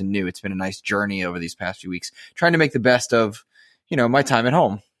comparing it to new. It's been a nice journey over these past few weeks, trying to make the best of my time at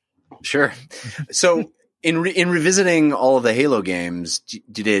home. Sure. So in revisiting all of the Halo games,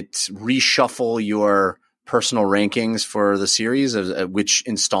 did it reshuffle your personal rankings for the series of which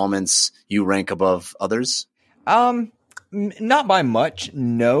installments you rank above others? Not by much,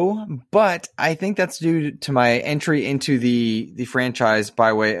 no, but I think that's due to my entry into the franchise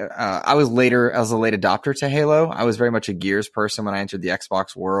by way. I was a late adopter to Halo. I was very much a Gears person when I entered the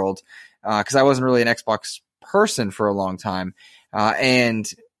Xbox world, because I wasn't really an Xbox person for a long time. And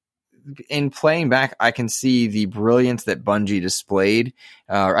in playing back, I can see the brilliance that Bungie displayed.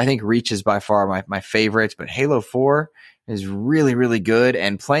 I think Reach is by far my favorite, but Halo 4 is really, really good.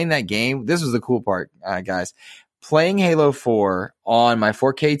 And playing that game, this was the cool part, guys. Playing Halo 4 on my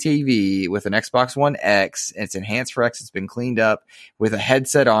 4K TV with an Xbox One X, it's enhanced for X, it's been cleaned up with a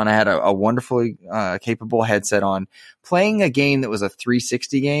headset on. I had a wonderfully capable headset on. Playing a game that was a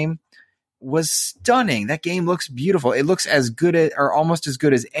 360 game was stunning. That game looks beautiful. It looks as good or almost as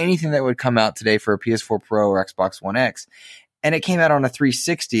good as anything that would come out today for a PS4 Pro or Xbox One X. And it came out on a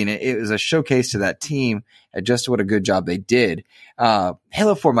 360, and it was a showcase to that team at just what a good job they did.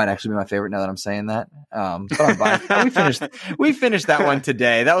 Halo 4 might actually be my favorite now that I'm saying that. But I'm biased. We finished that one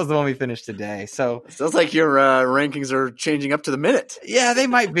today. That was the one we finished today. So sounds like your rankings are changing up to the minute. Yeah, they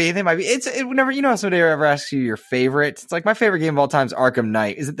might be. It's whenever, somebody ever asks you your favorite, it's like my favorite game of all time is Arkham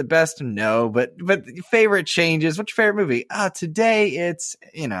Knight. Is it the best? No, but favorite changes. What's your favorite movie? Today it's,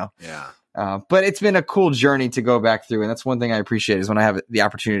 Yeah. But it's been a cool journey to go back through. And that's one thing I appreciate is when I have the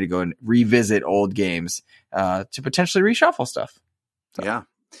opportunity to go and revisit old games, to potentially reshuffle stuff. So. Yeah.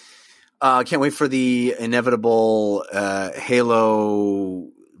 Can't wait for the inevitable, Halo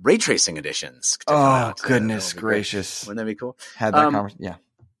ray tracing editions. Oh, goodness gracious. Wouldn't that be cool? Had that conversation.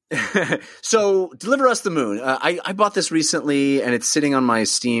 Yeah. So Deliver Us the Moon. I bought this recently and it's sitting on my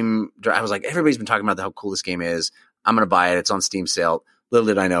Steam. I was like, everybody's been talking about how cool this game is. I'm going to buy it. It's on Steam sale. Little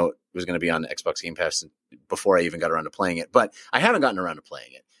did I know it was going to be on Xbox Game Pass before I even got around to playing it, but I haven't gotten around to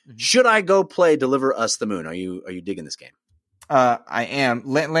playing it. Mm-hmm. Should I go play Deliver Us the Moon? Are you digging this game? I am.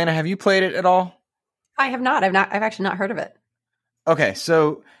 Lana, have you played it at all? I have not. I've actually not heard of it. Okay.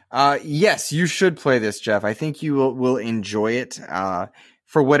 So, yes, you should play this, Jeff. I think you will enjoy it,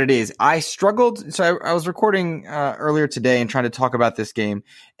 for what it is. I struggled. So I was recording, earlier today and trying to talk about this game,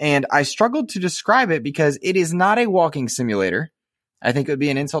 and I struggled to describe it because it is not a walking simulator. I think it would be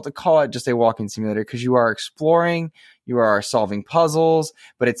an insult to call it just a walking simulator because you are exploring, you are solving puzzles,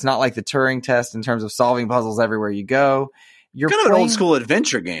 but it's not like the Turing test in terms of solving puzzles everywhere you go. You're kind of an old school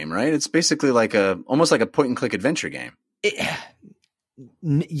adventure game, right? It's basically almost like a point and click adventure game.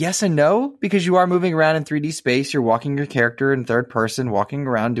 Yes and no, because you are moving around in 3D space. You're walking your character in third person, walking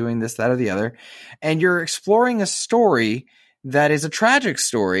around doing this, that, or the other, and you're exploring a story that is a tragic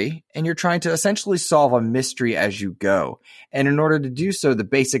story, and you're trying to essentially solve a mystery as you go. And in order to do so, the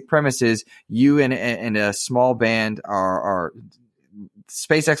basic premise is you and a small band are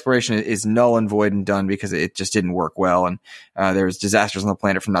space exploration is null and void and done because it just didn't work well. And there's disasters on the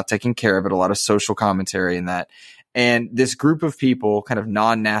planet from not taking care of it, a lot of social commentary in that. And this group of people, kind of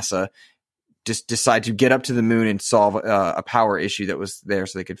non-NASA, just decide to get up to the moon and solve a power issue that was there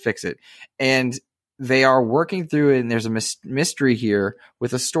so they could fix it. And they are working through it, and there's a mystery here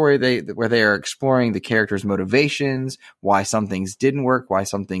with a story where they are exploring the characters' motivations, why some things didn't work, why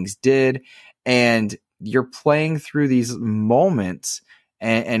some things did. And you're playing through these moments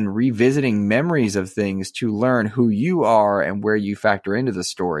and revisiting memories of things to learn who you are and where you factor into the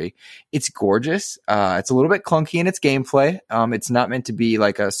story. It's gorgeous. It's a little bit clunky in its gameplay. It's not meant to be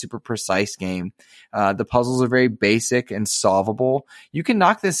like a super precise game. The puzzles are very basic and solvable. You can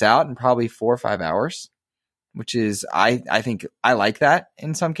knock this out in probably 4 or 5 hours, which is, I think I like that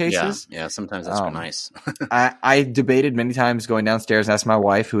in some cases. Yeah, sometimes that's nice. I debated many times going downstairs and asked my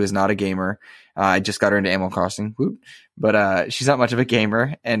wife, who is not a gamer. I just got her into Animal Crossing, but she's not much of a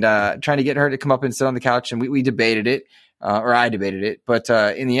gamer, and trying to get her to come up and sit on the couch, and we debated it, or I debated it, but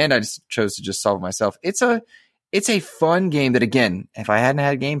in the end, I just chose to just solve it myself. It's a fun game that, again, if I hadn't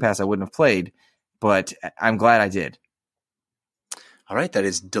had Game Pass, I wouldn't have played, but I'm glad I did. All right, that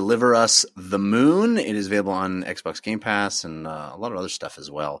is Deliver Us the Moon. It is available on Xbox Game Pass and a lot of other stuff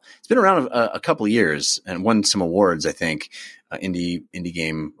as well. It's been around a couple of years and won some awards, I think, indie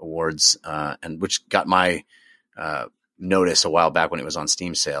game awards, and which got my notice a while back when it was on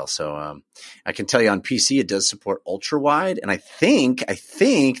Steam sale. So I can tell you on PC it does support ultra wide, and I think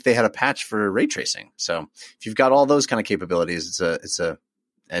they had a patch for ray tracing. So if you've got all those kind of capabilities, it's a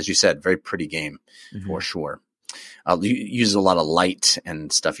as you said, very pretty game for sure. Uses a lot of light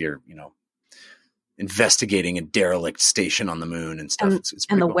and stuff. You're, investigating a derelict station on the moon and stuff. It's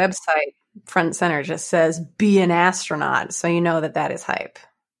and the cool. website front and center just says "Be an astronaut," so you know that that is hype.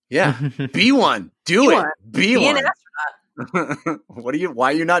 Yeah. Be one. Do Be it. one. Be Be an one.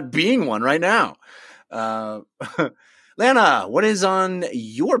 Why are you not being one right now? Lana, what is on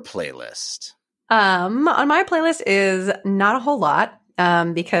your playlist? On my playlist is not a whole lot.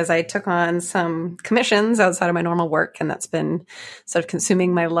 Because I took on some commissions outside of my normal work, and that's been sort of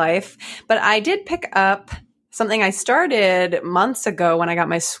consuming my life. But I did pick up something I started months ago when I got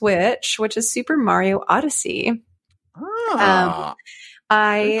my Switch, which is Super Mario Odyssey.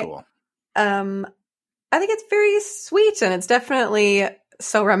 Very cool. I think it's very sweet, and it's definitely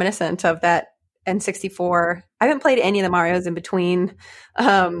so reminiscent of that N64. I haven't played any of the Marios in between.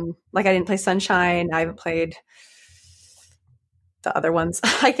 Like I didn't play Sunshine. I haven't played the other ones.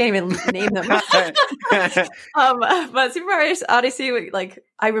 I can't even name them. But Super Mario Odyssey, like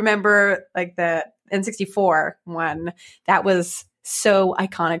I remember like the N64 one, that was so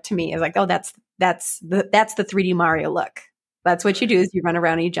iconic to me. It's like, oh, that's the 3D Mario look. That's what you do, is you run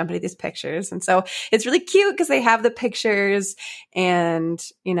around and you jump into these pictures. And so it's really cute because they have the pictures and,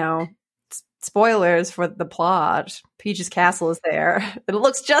 you know, spoilers for the plot. Peach's castle is there. It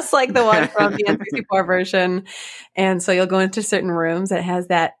looks just like the one from the N64 version. And so you'll go into certain rooms that has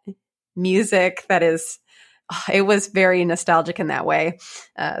that music that is, it was very nostalgic in that way.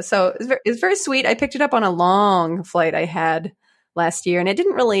 So it's very sweet. I picked it up on a long flight I had last year, and it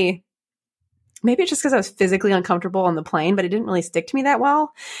didn't really, maybe it's just because I was physically uncomfortable on the plane, but it didn't really stick to me that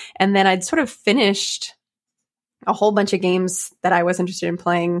well. And then I'd sort of finished a whole bunch of games that I was interested in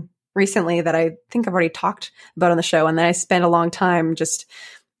playing recently that I think I've already talked about on the show. And then I spent a long time just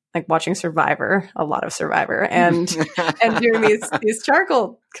like watching Survivor, a lot of Survivor, and doing these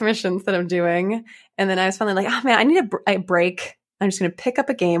charcoal commissions that I'm doing. And then I was finally like, oh man, I need a break. I'm just going to pick up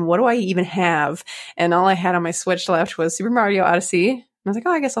a game. What do I even have? And all I had on my Switch left was Super Mario Odyssey. And I was like,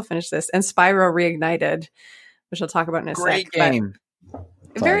 oh, I guess I'll finish this. And Spyro Reignited, which I'll talk about in a Great sec. game.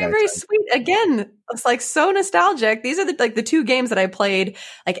 Very, very sweet. Again, it's like so nostalgic. These are the two games that I played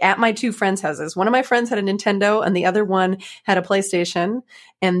like at my two friends' houses. One of my friends had a Nintendo and the other one had a PlayStation.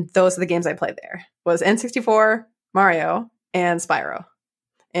 And those are the games I played there. Was N64, Mario, and Spyro.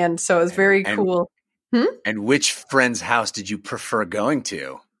 And so it was very cool. And which friend's house did you prefer going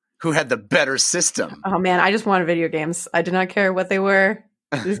to? Who had the better system? Oh man, I just wanted video games. I did not care what they were.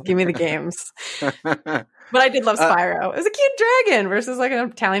 Just give me the games. But I did love Spyro. It was a cute dragon versus like an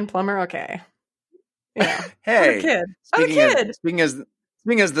Italian plumber. Okay. Yeah. Hey, I was a kid. Speaking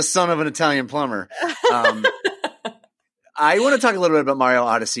as the son of an Italian plumber, I want to talk a little bit about Mario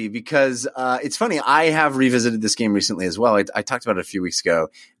Odyssey because it's funny. I have revisited this game recently as well. I talked about it a few weeks ago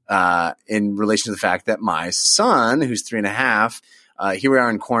in relation to the fact that my son, who's 3.5, here we are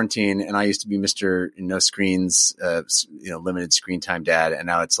in quarantine, and I used to be Mr. No Screens, limited screen time dad, and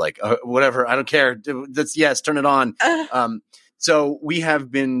now it's like whatever, I don't care. Yes, turn it on. So we have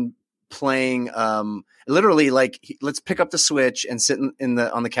been playing, literally like let's pick up the Switch and sit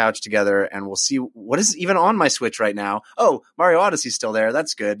on the couch together, and we'll see what is even on my Switch right now. Oh, Mario Odyssey's still there.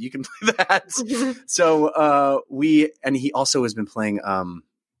 That's good. You can play that. So he also has been playing.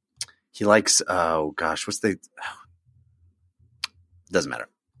 He likes doesn't matter.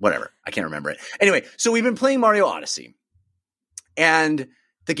 Whatever. I can't remember it. Anyway, so we've been playing Mario Odyssey. And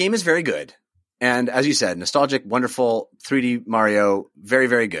the game is very good. And as you said, nostalgic, wonderful, 3D Mario, very,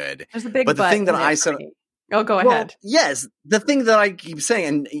 very good. There's a big but the thing that I said... Oh, go ahead. Yes. The thing that I keep saying,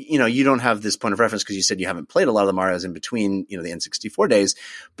 and you don't have this point of reference because you said you haven't played a lot of the Marios in between, the N64 days.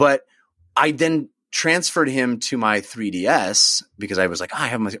 But I then transferred him to my 3DS because I was like, I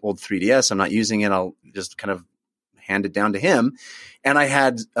have my old 3DS. I'm not using it. I'll just kind of hand it down to him. And I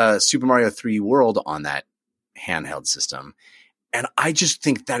had Super Mario 3D World on that handheld system. And I just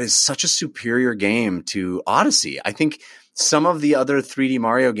think that is such a superior game to Odyssey. I think some of the other 3D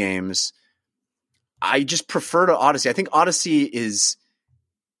Mario games, I just prefer to Odyssey. I think Odyssey is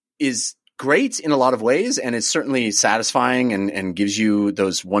great in a lot of ways, and it's certainly satisfying and gives you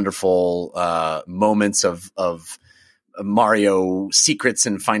those wonderful moments of Mario secrets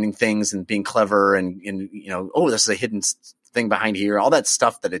and finding things and being clever and this is a hidden thing behind here, all that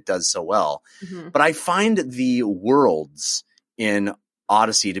stuff that it does so well. Mm-hmm. But I find the worlds in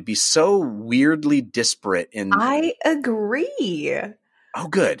Odyssey to be so weirdly disparate. I agree. Oh,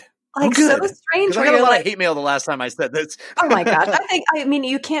 good. Like, good. So strange. I got a lot of hate mail the last time I said this. Oh my gosh. I mean,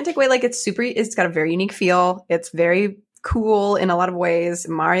 you can't take away, like, it's got a very unique feel. It's very cool in a lot of ways.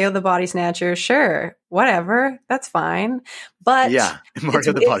 Mario the Body Snatcher, sure, whatever, that's fine. But yeah,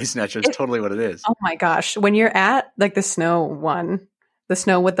 Mario the Body Snatcher is totally what it is. Oh my gosh, when you're at like the snow one, the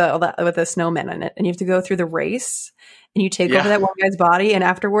snow with the snowmen in it, and you have to go through the race, and you take over that one guy's body, and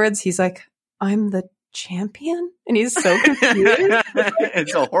afterwards he's like, "I'm the champion," and he's so confused.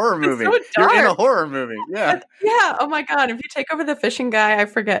 It's a horror movie. So You're in a horror movie. Yeah. Yeah. Oh my God. If you take over the fishing guy, I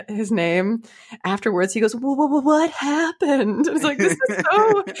forget his name. Afterwards, he goes, "What happened?" It's like, this is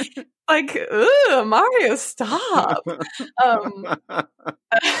so like, ugh, Mario, stop.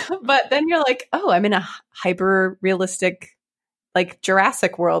 But then you're like, oh, I'm in a hyper realistic, like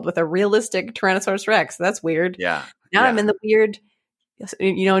Jurassic World with a realistic Tyrannosaurus Rex. That's weird. Yeah. Now I'm in the weird,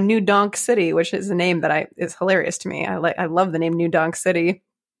 New Donk City, which is a name that is hilarious to me. I love the name New Donk City.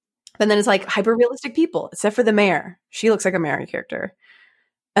 And then it's like hyper realistic people, except for the mayor. She looks like a Mario character.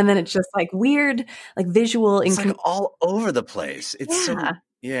 And then it's just like weird, like visual. It's like all over the place. It's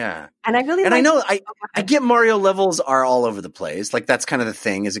yeah. And I really, and I know I get Mario levels are all over the place. Like that's kind of the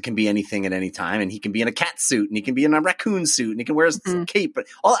thing, is it can be anything at any time, and he can be in a cat suit, and he can be in a raccoon suit, and he can wear a cape. But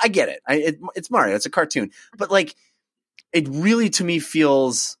I get it. It's Mario. It's a cartoon. But like, it really to me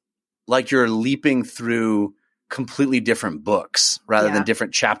feels like you're leaping through completely different books rather than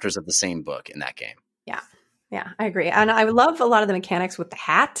different chapters of the same book in that game. Yeah, I agree. And I love a lot of the mechanics with the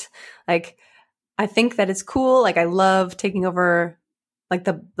hat. Like, I think that it's cool. Like, I love taking over, like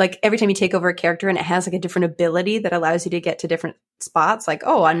every time you take over a character and it has like a different ability that allows you to get to different spots. Like,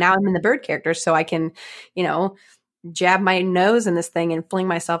 oh, now I'm in the bird character, so I can, jab my nose in this thing and fling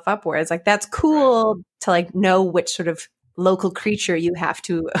myself upwards. Like, that's cool to like know which sort of local creature you have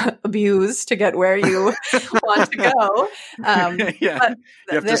to abuse to get where you want to go. You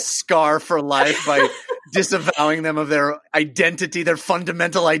have to scar for life by disavowing them of their identity, their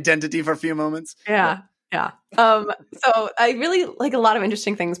fundamental identity for a few moments. Yeah. So I really like a lot of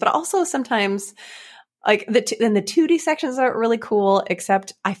interesting things, but also sometimes like the 2D sections are really cool,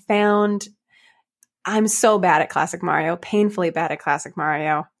 except I found I'm so bad at Classic Mario, painfully bad at Classic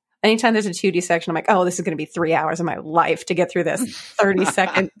Mario. Anytime there's a 2D section, I'm like, oh, this is going to be 3 hours of my life to get through this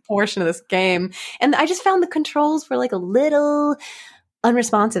 30-second portion of this game. And I just found the controls were like a little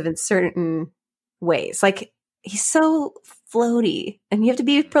unresponsive in certain ways. Like, he's so floaty, and you have to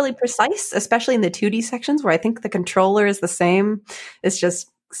be really precise, especially in the 2D sections where I think the controller is the same. It's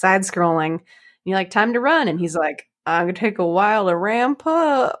just side scrolling. And you're like, time to run. And he's like, I'm going to take a while to ramp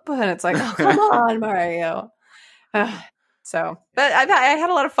up. And it's like, oh, come on, Mario. So, but I had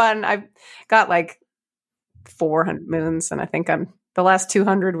a lot of fun. I got like 400 moons, and I think the last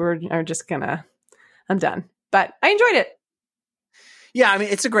 200 are just I'm done. But I enjoyed it. Yeah, I mean,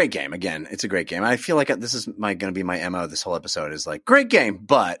 it's a great game. Again, it's a great game. I feel like this is going to be my MO this whole episode is like, great game,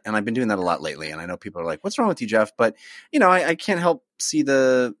 and I've been doing that a lot lately. And I know people are like, what's wrong with you, Jeff? But, I can't help see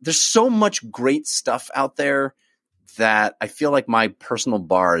there's so much great stuff out there that I feel like my personal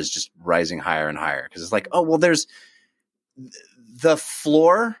bar is just rising higher and higher. Because it's like, oh, well, there's the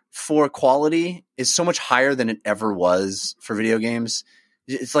floor for quality is so much higher than it ever was for video games.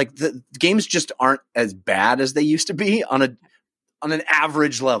 It's like the games just aren't as bad as they used to be on an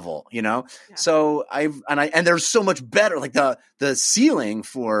average level, Yeah. So and they're so much better. Like the ceiling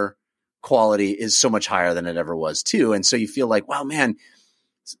for quality is so much higher than it ever was too. And so you feel like, wow, man,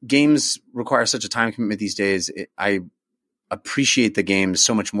 games require such a time commitment these days. I appreciate the games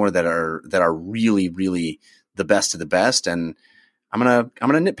so much more that are really, really the best of the best. And I'm gonna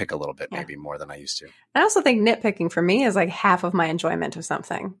nitpick a little bit, maybe more than I used to. I also think nitpicking for me is like half of my enjoyment of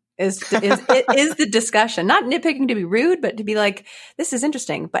something is the discussion. Not nitpicking to be rude, but to be like, this is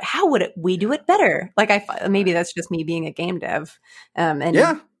interesting, but how would we do it better? Like maybe that's just me being a game dev.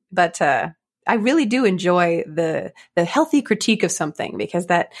 But I really do enjoy the healthy critique of something, because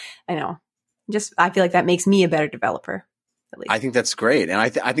that, I feel like that makes me a better developer. At least. I think that's great. And I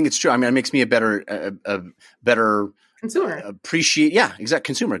think it's true. I mean, it makes me a better consumer.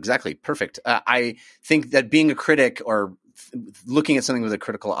 Consumer. Exactly. Perfect. I think that being a critic or looking at something with a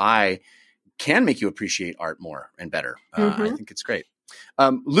critical eye can make you appreciate art more and better. I think it's great.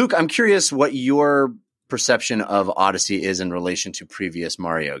 Luke, I'm curious what your perception of Odyssey is in relation to previous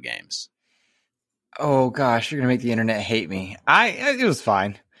Mario games. Oh gosh, you're gonna make the internet hate me. It was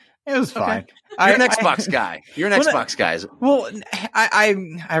fine. It was fine. You're an Xbox guy. You're an Xbox guy. Well,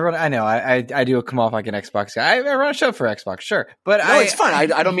 I do come off like an Xbox guy. I run a show for Xbox, sure, but no, it's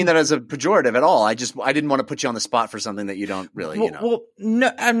fine. I don't mean that as a pejorative at all. I didn't want to put you on the spot for something that you don't really, Well,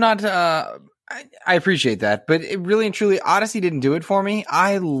 no, I'm not. I appreciate that, but it really and truly, Odyssey didn't do it for me.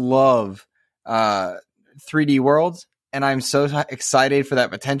 I love 3D worlds. And I'm so excited for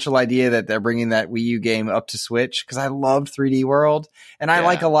that potential idea that they're bringing that Wii U game up to Switch, because I loved 3D World, and I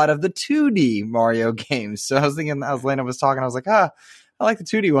like a lot of the 2D Mario games. So I was thinking, as Lena was talking, I was like, I like the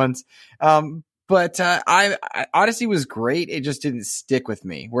 2D ones. But Odyssey was great. It just didn't stick with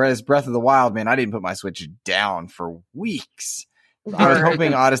me. Whereas Breath of the Wild, man, I didn't put my Switch down for weeks. I was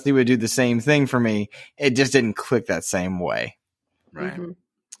hoping Odyssey would do the same thing for me. It just didn't click that same way. Right.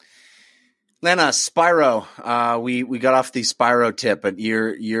 Lana, Spyro. We got off the Spyro tip, but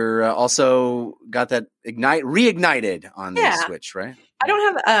you're also got that reignited on the Switch, right? I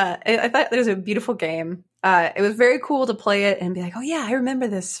don't have. I thought it was a beautiful game. It was very cool to play it and be like, oh yeah, I remember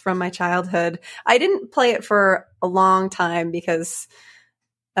this from my childhood. I didn't play it for a long time because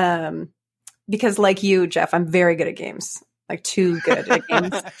like you, Jeff, I'm very good at games. Like too good at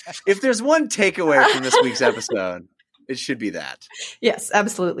games. If there's one takeaway from this week's episode, it should be that. Yes,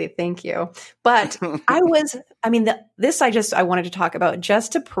 absolutely. Thank you. But I wanted to talk about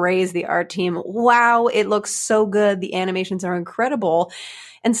just to praise the art team. Wow, it looks so good. The animations are incredible.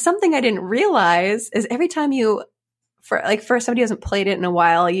 And something I didn't realize is every time for somebody who hasn't played it in a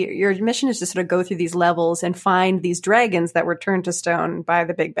while, your mission is to sort of go through these levels and find these dragons that were turned to stone by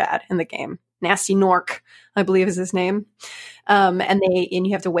the big bad in the game. Nasty Nork, I believe is his name. And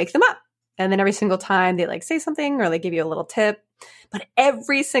you have to wake them up. And then every single time they like say something or they give you a little tip. But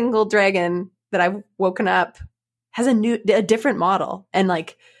every single dragon that I've woken up has a different model and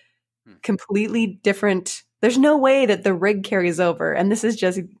like completely different. There's no way that the rig carries over. And this is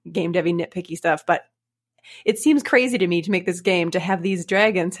just game devy nitpicky stuff, but it seems crazy to me to make this game to have these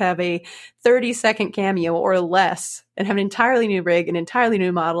dragons have a 30-second cameo or less and have an entirely new rig, an entirely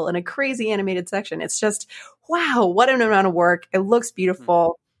new model, and a crazy animated section. It's just, wow, what an amount of work. It looks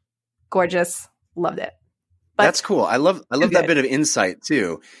beautiful, gorgeous, loved it. But that's cool. I love that bit of insight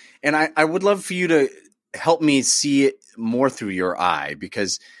too. And I would love for you to help me see it more through your eye,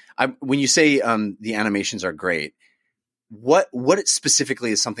 because when you say the animations are great, what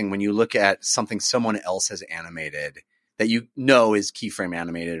specifically is something when you look at something someone else has animated that you know is keyframe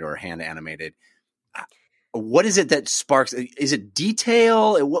animated or hand animated? What is it that sparks? Is it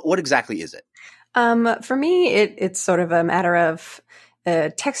detail? What exactly is it? For me, it's sort of a matter of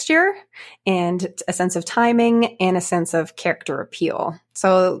texture and a sense of timing and a sense of character appeal.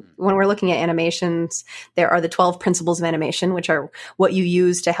 So when we're looking at animations, there are the 12 principles of animation, which are what you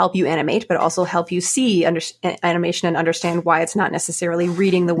use to help you animate, but also help you see animation and understand why it's not necessarily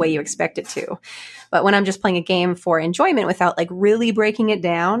reading the way you expect it to. But when I'm just playing a game for enjoyment without like really breaking it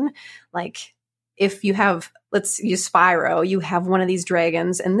down, like if you have, let's use Spyro, you have one of these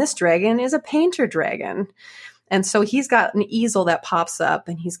dragons and this dragon is a painter dragon. And so he's got an easel that pops up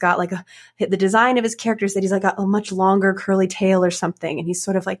and he's got like the design of his characters that he's like got a much longer curly tail or something. And he's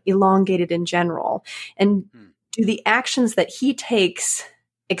sort of like elongated in general. And do the actions that he takes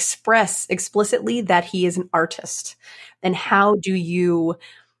express explicitly that he is an artist? And how does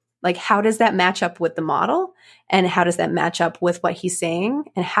that match up with the model? And how does that match up with what he's saying?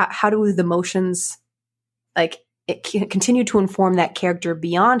 And how do the motions it can continue to inform that character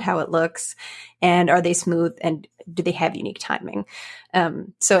beyond how it looks? And are they smooth? And do they have unique timing?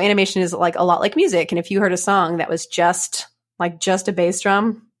 So animation is like a lot like music. And if you heard a song that was just a bass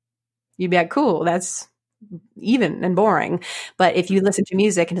drum, you'd be like, cool, that's even and boring. But if you listen to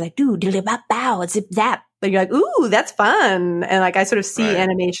music and it's like, dude, bow, it's that, but you're like, ooh, that's fun. And like, I sort of see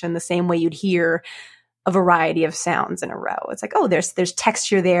animation the same way you'd hear a variety of sounds in a row. It's like, oh, there's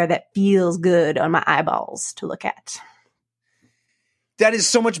texture there that feels good on my eyeballs to look at. That is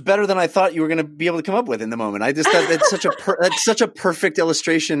so much better than I thought you were going to be able to come up with in the moment. I just thought that's such a perfect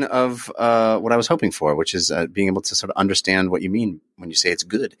illustration of what I was hoping for, which is being able to sort of understand what you mean when you say it's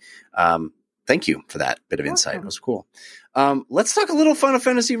good. Thank you for that bit of insight. It was cool. Let's talk a little Final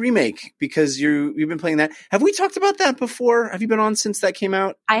Fantasy Remake, because you've been playing that. Have we talked about that before? Have you been on since that came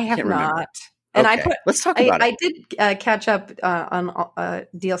out? I have not. And okay. Let's talk about it. I did catch up on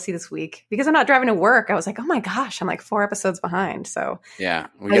DLC this week because I'm not driving to work. I was like, oh my gosh, I'm like 4 episodes behind. So yeah,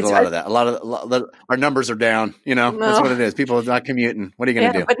 we get a lot of that. A lot of our numbers are down. That's what it is. People are not commuting. What are you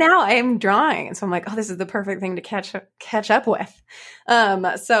going to do? But now I am drawing, and so I'm like, oh, this is the perfect thing to catch up with.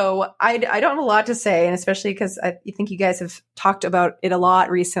 So I don't have a lot to say, and especially because I think you guys have talked about it a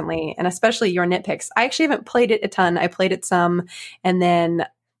lot recently, and especially your nitpicks. I actually haven't played it a ton. I played it some, and then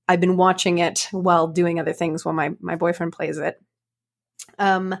I've been watching it while doing other things while my boyfriend plays it.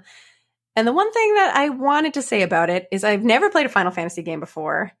 And the one thing that I wanted to say about it is I've never played a Final Fantasy game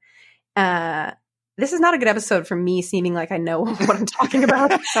before. This is not a good episode for me seeming like I know what I'm talking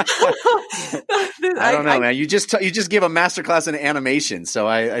about. I don't know, man. You just gave a masterclass in animation, so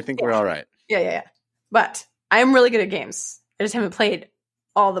I think we're all right. Yeah. But I am really good at games. I just haven't played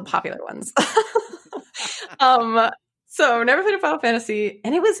all the popular ones. So I've never played a Final Fantasy,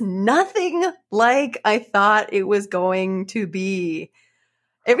 and it was nothing like I thought it was going to be.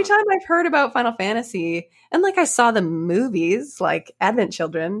 Every time I've heard about Final Fantasy, and like I saw the movies, like Advent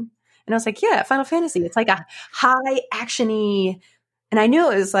Children, and I was like, yeah, Final Fantasy. It's like a high actiony, and I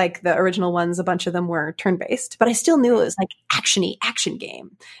knew it was like the original ones. A bunch of them were turn based, but I still knew it was like actiony action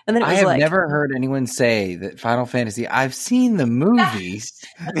game. And then it I was have like, never heard anyone say that Final Fantasy. I've seen the movies.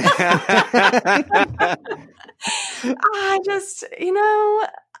 I just,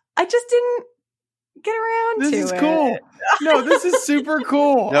 I just didn't get around This to is it. cool. No, this is super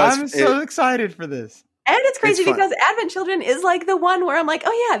cool. No, I'm so excited for this. And it's crazy fun. because Advent Children is like the one where I'm like,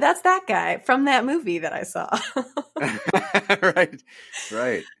 oh yeah, that's that guy from that movie that I saw. Right.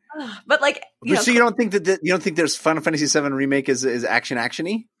 But like, So you don't think you don't think there's Final Fantasy VII Remake is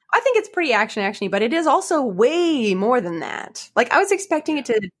actiony? I think it's pretty actiony, but it is also way more than that. Like I was expecting it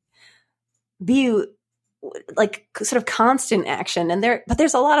to be like sort of constant action, but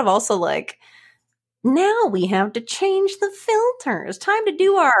there's a lot of also like, now we have to change the filters. Time to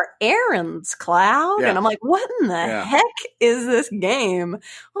do our errands, Cloud. Yeah. And I'm like, what in the heck is this game?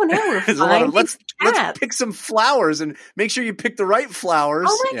 Oh, now we're finding let's pick some flowers and make sure you pick the right flowers.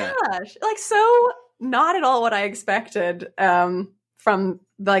 Oh my gosh. Like so not at all what I expected from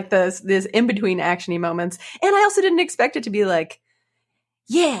like this in-between actiony moments. And I also didn't expect it to be like,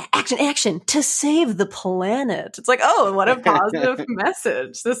 yeah, action to save the planet. It's like, oh, what a positive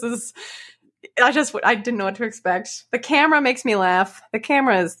message. This is I didn't know what to expect. The camera makes me laugh. The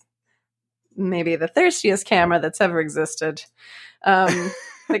camera is maybe the thirstiest camera that's ever existed. Yeah,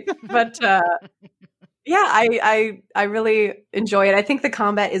 I really enjoy it. I think the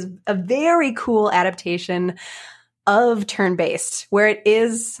combat is a very cool adaptation of turn-based, where it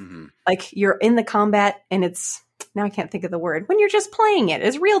is like you're in the combat and it's, now I can't think of the word, when you're just playing it.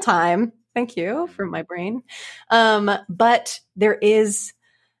 It's real time. Thank you for my brain. But there is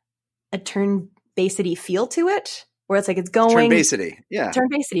a turn-based feel to it, where it's like it's going turn-based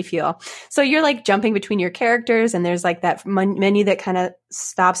feel. So you're like jumping between your characters, and there's like that menu that kind of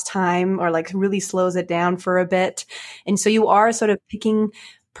stops time or like really slows it down for a bit. And so you are sort of picking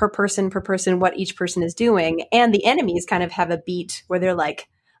per person what each person is doing, and the enemies kind of have a beat where they're like,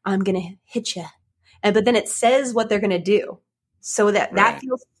 I'm gonna hit you, but then it says what they're gonna do, so that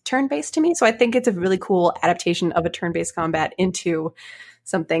feels turn-based to me. So I think it's a really cool adaptation of a turn-based combat into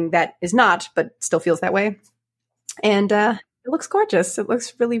something that is not, but still feels that way. And it looks gorgeous. It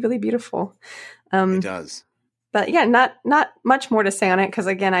looks really, really beautiful. It does. But yeah, not much more to say on it, because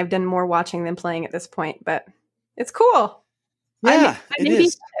again, I've done more watching than playing at this point. But it's cool. Yeah, I maybe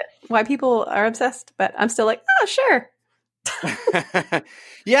get why people are obsessed, but I'm still like, oh, sure.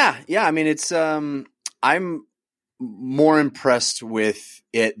 Yeah. I mean, it's I'm more impressed with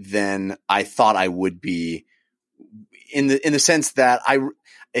it than I thought I would be, in the sense that I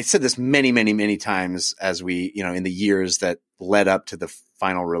said this many times as we, in the years that led up to the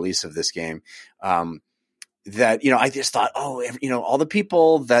final release of this game, that, I just thought, all the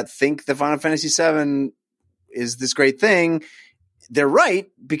people that think the Final Fantasy VII is this great thing, they're right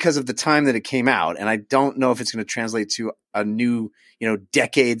because of the time that it came out. And I don't know if it's going to translate to a new,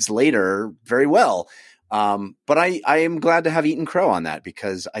 decades later very well. But I am glad to have eaten crow on that,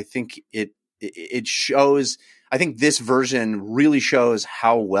 because I think it shows, I think this version really shows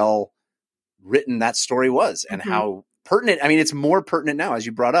how well written that story was, and how pertinent. I mean, it's more pertinent now, as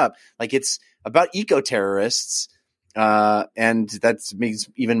you brought up. Like, it's about eco-terrorists, and that makes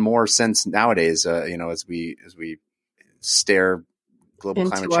even more sense nowadays. As we stare global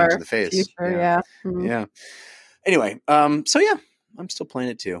Into climate change in the face. Future, yeah. Yeah. Anyway, so yeah, I'm still playing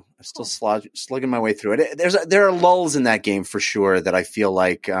it too. I'm still slugging my way through it. There are lulls in that game for sure that I feel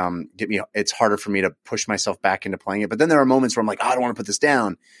like it's harder for me to push myself back into playing it. But then there are moments where I'm like, oh, I don't want to put this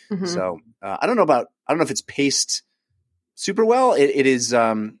down. So I don't know if it's paced super well. It is,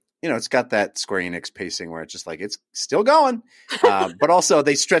 it's got that Square Enix pacing where it's just like, it's still going. But also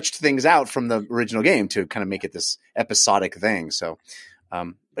they stretched things out from the original game to kind of make it this episodic thing. So,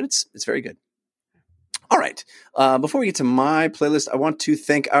 but it's very good. All right. Before we get to my playlist, I want to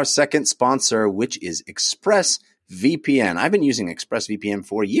thank our second sponsor, which is ExpressVPN. I've been using ExpressVPN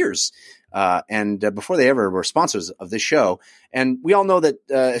for years, and before they ever were sponsors of this show. And we all know that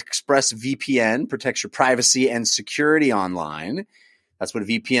ExpressVPN protects your privacy and security online. That's what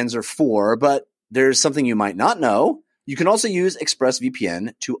VPNs are for. But there's something you might not know. You can also use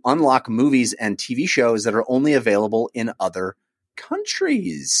ExpressVPN to unlock movies and TV shows that are only available in other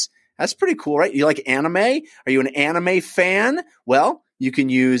countries. That's pretty cool, right? You like anime? Are you an anime fan? Well, you can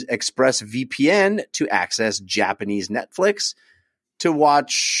use ExpressVPN to access Japanese Netflix to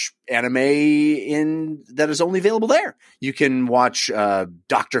watch anime that is only available there. You can watch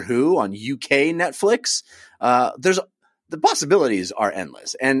Doctor Who on UK Netflix. the possibilities are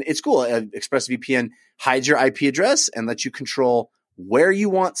endless, and it's cool. ExpressVPN hides your IP address and lets you control where you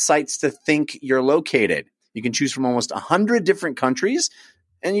want sites to think you're located. You can choose from almost 100 different countries,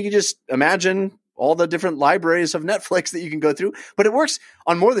 and you can just imagine all the different libraries of Netflix that you can go through. But it works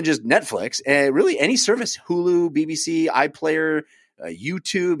on more than just Netflix. Really, any service, Hulu, BBC, iPlayer,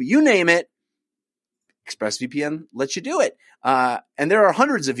 YouTube, you name it, ExpressVPN lets you do it. And there are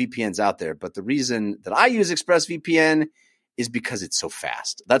hundreds of VPNs out there, but the reason that I use ExpressVPN is because it's so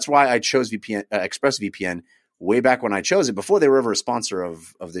fast. That's why I chose ExpressVPN way back when I chose it, before they were ever a sponsor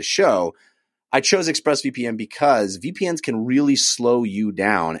of this show. I chose ExpressVPN because VPNs can really slow you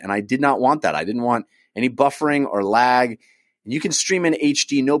down, and I did not want that. I didn't want any buffering or lag. And you can stream in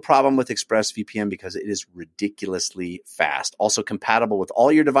HD, no problem with ExpressVPN because it is ridiculously fast. Also compatible with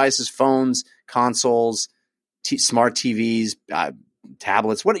all your devices, phones, consoles, smart TVs,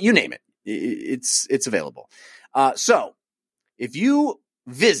 tablets, you name it. It's available. So if you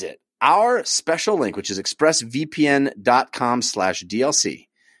visit our special link, which is expressvpn.com/DLC,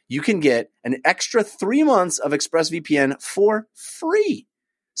 you can get an extra 3 months of ExpressVPN for free.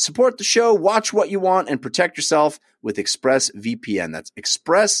 Support the show, watch what you want, and protect yourself with ExpressVPN. That's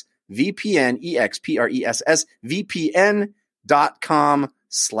ExpressVPN,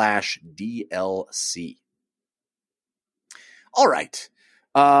 expressvpn.com/DLC. All right.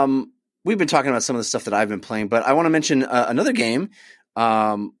 We've been talking about some of the stuff that I've been playing, but I want to mention another game.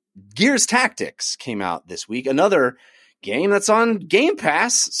 Gears Tactics came out this week. Another game that's on Game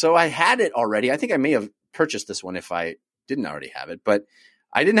Pass. So I had it already. I think I may have purchased this one if I didn't already have it, but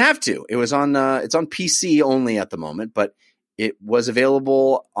I didn't have to. It was on, it's on PC only at the moment, but it was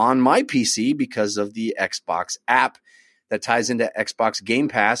available on my PC because of the Xbox app that ties into Xbox Game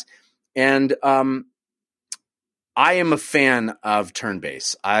Pass. And I am a fan of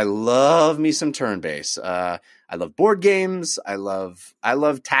turn-based. I love me some turn-based. I love board games. I love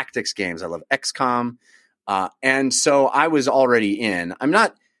tactics games. I love XCOM. And so I was already in. I'm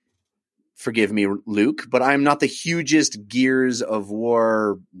not, forgive me, Luke, but I'm not the hugest Gears of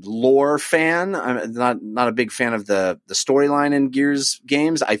War lore fan. I'm not a big fan of the storyline in Gears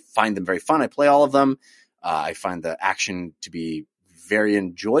games. I find them very fun. I play all of them. I find the action to be very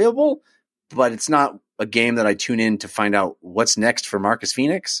enjoyable, but it's not a game that I tune in to find out what's next for Marcus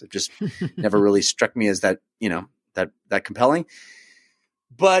Phoenix. It just never really struck me as that compelling.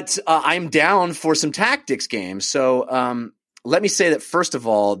 But I'm down for some tactics games. So let me say that, first of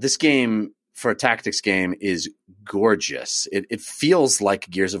all, this game for a tactics game is gorgeous. It feels like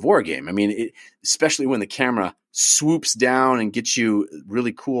a Gears of War game. I mean, especially when the camera swoops down and gets you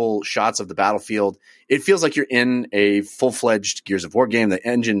really cool shots of the battlefield. It feels like you're in a full-fledged Gears of War game. The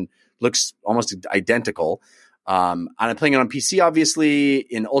engine looks almost identical. And I'm playing it on PC, obviously.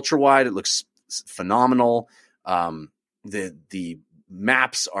 In ultra wide, it looks phenomenal. The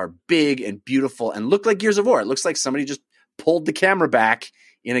maps are big and beautiful and look like Gears of War. It looks like somebody just pulled the camera back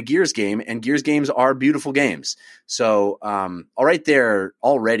in a Gears game, and Gears games are beautiful games. So, all right there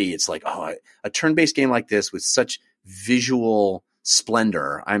already, it's like, a turn-based game like this with such visual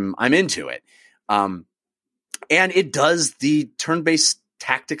splendor, I'm into it. And it does the turn-based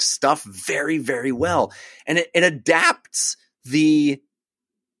tactics stuff very, very well. And it adapts the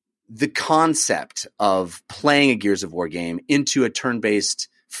concept of playing a Gears of War game into a turn-based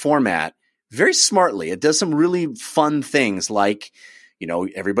format very smartly. It does some really fun things like,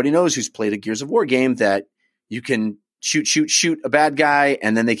 everybody knows who's played a Gears of War game that you can shoot a bad guy,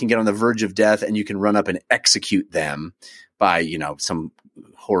 and then they can get on the verge of death, and you can run up and execute them by, some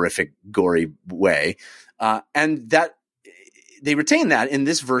horrific, gory way. And that they retain that in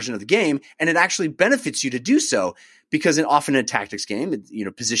this version of the game, and it actually benefits you to do so because often in a tactics game,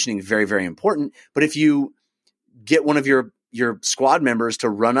 positioning is very, very important. But if you get one of your squad members to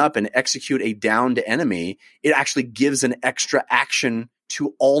run up and execute a downed enemy, it actually gives an extra action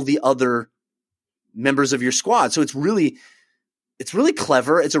to all the other members of your squad. So it's really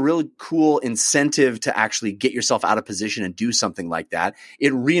clever. It's a really cool incentive to actually get yourself out of position and do something like that.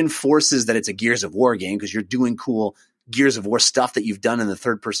 It reinforces that it's a Gears of War game because you're doing cool Gears of War stuff that you've done in the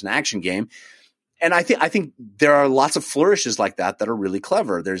third-person action game. And I think there are lots of flourishes like that are really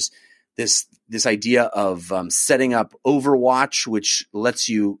clever. There's this idea of setting up Overwatch, which lets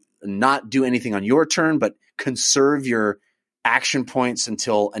you not do anything on your turn, but conserve your action points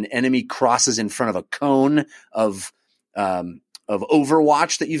until an enemy crosses in front of a cone of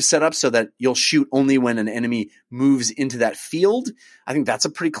Overwatch that you've set up so that you'll shoot only when an enemy moves into that field. I think that's a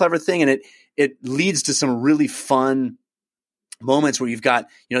pretty clever thing. And it leads to some really fun moments where you've got,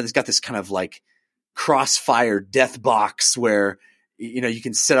 it's got this kind of like crossfire death box where, you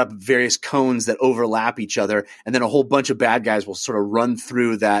can set up various cones that overlap each other, and then a whole bunch of bad guys will sort of run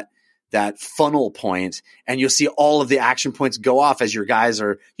through that funnel point, and you'll see all of the action points go off as your guys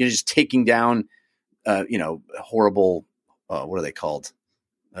are just taking down horrible what are they called,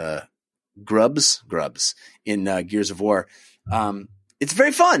 grubs in Gears of War. It's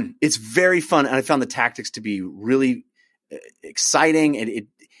very fun. And I found the tactics to be really exciting, and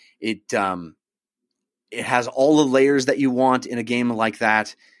it has all the layers that you want in a game like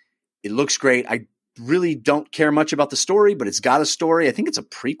that. It looks great. I really don't care much about the story, but it's got a story. I think it's a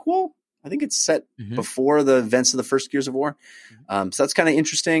prequel. I think it's set before the events of the first Gears of War. So that's kind of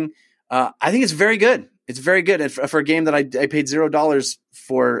interesting. I think it's very good. It's very good. And for a game that I paid $0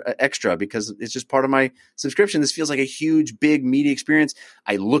 for extra because it's just part of my subscription, this feels like a huge, big, meaty experience.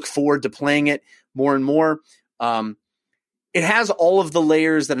 I look forward to playing it more and more. It has all of the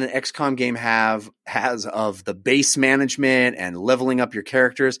layers that an XCOM game has of the base management and leveling up your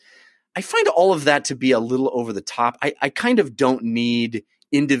characters. I find all of that to be a little over the top. I kind of don't need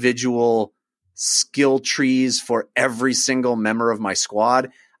individual skill trees for every single member of my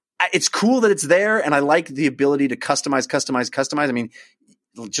squad. It's cool that it's there, and I like the ability to customize. I mean,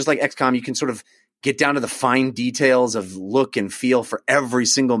 just like XCOM, you can sort of get down to the fine details of look and feel for every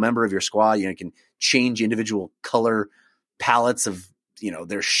single member of your squad. You can change individual color palettes of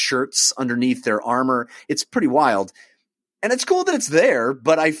their shirts underneath their armor. It's pretty wild, and it's cool that it's there.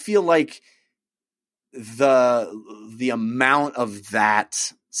 But I feel like the amount of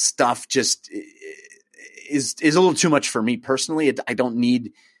that stuff just is a little too much for me personally. I don't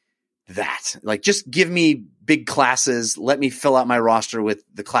need that. Like, just give me big classes. Let me fill out my roster with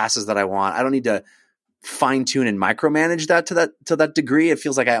the classes that I want. I don't need to fine tune and micromanage that to that degree. It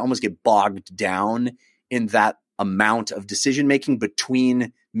feels like I almost get bogged down in that amount of decision making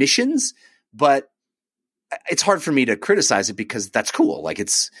between missions, but it's hard for me to criticize it because that's cool. Like,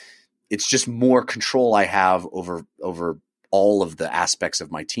 it's just more control I have over all of the aspects of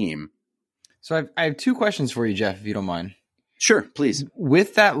my team. So I have two questions for you, Jeff, if you don't mind. Sure, please.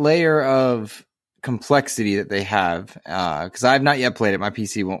 With that layer of complexity that they have, because I have not yet played it, my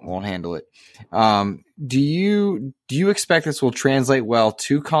PC won't handle it. Do you expect this will translate well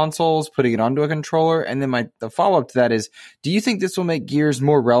to consoles, putting it onto a controller? And then the follow up to that is, do you think this will make Gears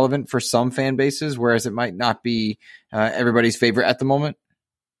more relevant for some fan bases, whereas it might not be everybody's favorite at the moment?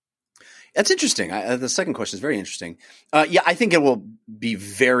 That's interesting. The second question is very interesting. Yeah, I think it will be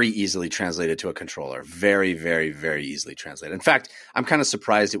very easily translated to a controller. Very, very, very easily translated. In fact, I'm kind of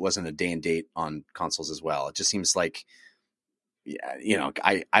surprised it wasn't a day and date on consoles as well. It just seems like,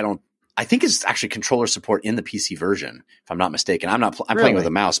 I think it's actually controller support in the PC version, if I'm not mistaken. I'm playing with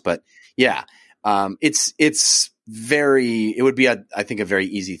a mouse, but yeah, it would be I think a very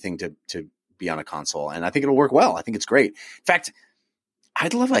easy thing to be on a console, and I think it'll work well. I think it's great. In fact,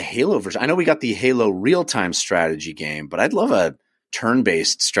 I'd love a Halo version. I know we got the Halo real-time strategy game, but I'd love a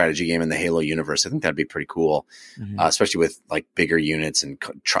turn-based strategy game in the Halo universe. I think that'd be pretty cool, especially with like bigger units and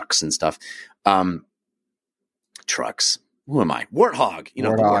trucks and stuff. Trucks. Who am I? Warthog.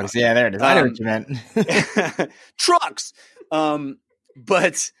 Warthogs. Yeah, there it is. I know what you meant. Trucks.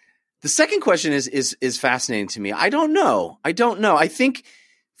 But the second question is fascinating to me. I don't know. I think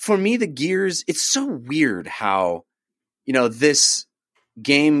for me, the Gears, it's so weird how, this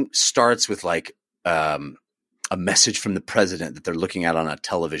game starts with like a message from the president that they're looking at on a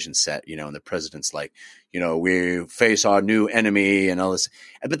television set, and the president's like, we face our new enemy and all this.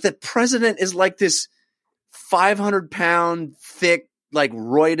 But the president is like this 500-pound thick, like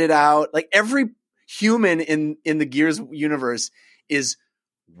roided out, like every human in the Gears universe is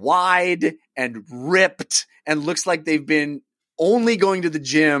wide and ripped and looks like they've been only going to the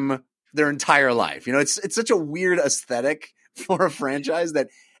gym their entire life. It's such a weird aesthetic for a franchise that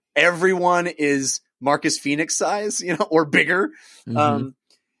everyone is Marcus Phoenix size, or bigger.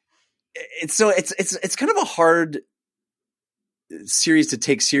 It's kind of a hard series to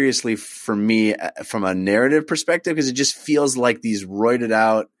take seriously for me from a narrative perspective, because it just feels like these roided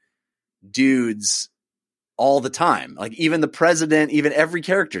out dudes all the time. Like even the president, even every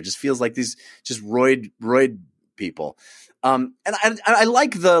character just feels like these just roid people. And I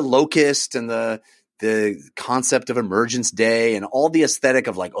like the Locust and the concept of Emergence Day and all the aesthetic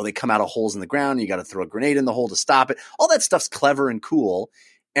of like, they come out of holes in the ground and you got to throw a grenade in the hole to stop it. All that stuff's clever and cool.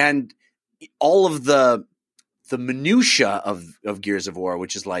 And all of the minutia of Gears of War,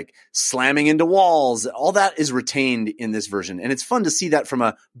 which is like slamming into walls, all that is retained in this version. And it's fun to see that from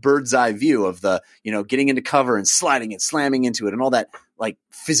a bird's eye view of the, getting into cover and sliding it, slamming into it, and all that like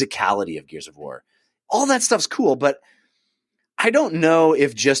physicality of Gears of War. All that stuff's cool, but I don't know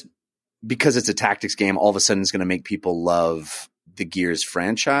if just because it's a tactics game, all of a sudden it's going to make people love the Gears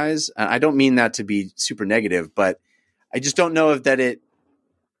franchise. And I don't mean that to be super negative, but I just don't know if that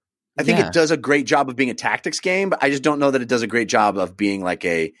I think it does a great job of being a tactics game, but I just don't know that it does a great job of being like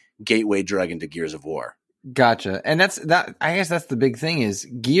a gateway drug into Gears of War. Gotcha. And I guess that's the big thing is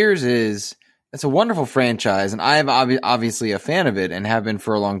Gears it's a wonderful franchise, and I'm obviously a fan of it and have been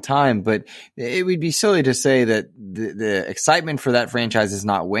for a long time, but it would be silly to say that the excitement for that franchise is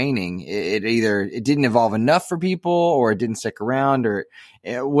not waning. It either it didn't evolve enough for people, or it didn't stick around, or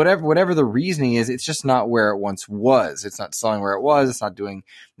whatever the reasoning is, it's just not where it once was. It's not selling where it was. It's not doing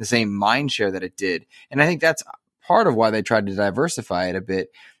the same mind share that it did. And I think that's part of why they tried to diversify it a bit.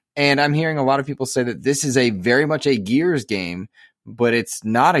 And I'm hearing a lot of people say that this is very much a Gears game, but it's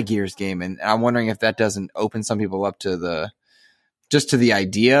not a Gears game. And I'm wondering if that doesn't open some people up to the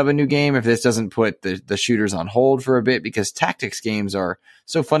idea of a new game, if this doesn't put the shooters on hold for a bit, because tactics games are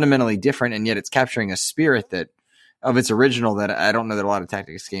so fundamentally different, and yet it's capturing a spirit of its original that I don't know that a lot of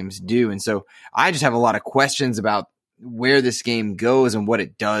tactics games do. And so I just have a lot of questions about where this game goes and what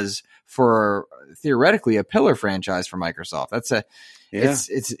it does for theoretically a pillar franchise for Microsoft.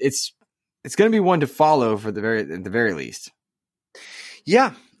 It's going to be one to follow at the very least.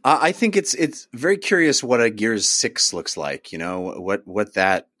 Yeah, I think it's very curious what a Gears 6 looks like. You know,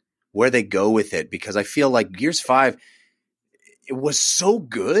 where they go with it, because I feel like Gears 5, it was so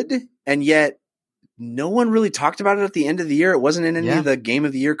good, and yet no one really talked about it at the end of the year. It wasn't in any of the Game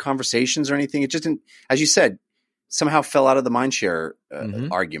of the Year conversations or anything. It just didn't, as you said, somehow fell out of the mindshare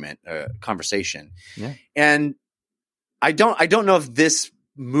conversation. Yeah, and I don't know if this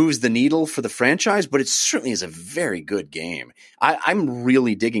moves the needle for the franchise, but it certainly is a very good game. I'm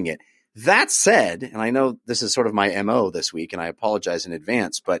really digging it. That said, and I know this is sort of my MO this week, and I apologize in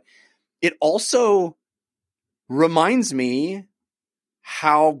advance, but it also reminds me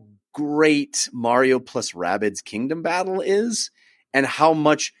how great Mario plus Rabbids Kingdom Battle is, and how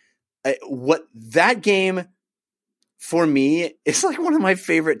much what that game for me is like one of my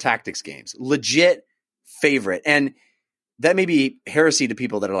favorite tactics games, legit favorite. And that may be heresy to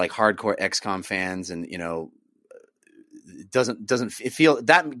people that are like hardcore XCOM fans, and, you know, doesn't feel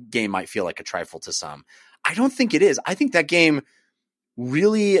that game might feel like a trifle to some. I don't think it is. I think that game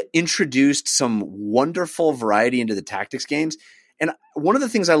really introduced some wonderful variety into the tactics games. And one of the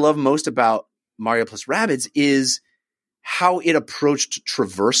things I love most about Mario plus Rabbids is how it approached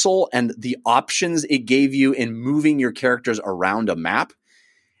traversal and the options it gave you in moving your characters around a map.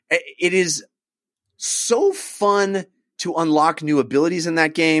 It is so fun to unlock new abilities in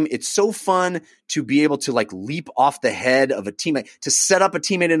that game. It's so fun to be able to like leap off the head of a teammate, to set up a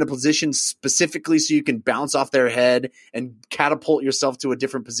teammate in a position specifically so you can bounce off their head and catapult yourself to a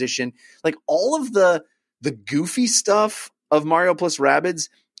different position. Like all of the goofy stuff of Mario plus Rabbids,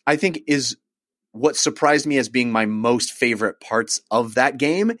 I think is what surprised me as being my most favorite parts of that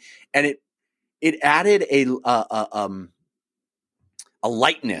game. And it added a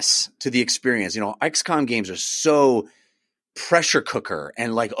lightness to the experience. You know, XCOM games are so pressure cooker,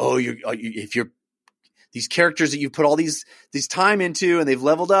 and like, if you're these characters that you've put all these time into and they've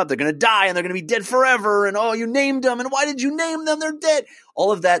leveled up, they're going to die and they're going to be dead forever. And you named them, and why did you name them? They're dead.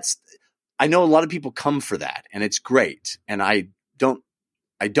 All of that. I know a lot of people come for that, and it's great. And I don't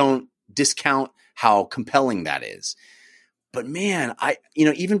discount how compelling that is. But man,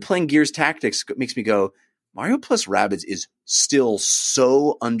 even playing Gears Tactics makes me go, Mario plus Rabbids is still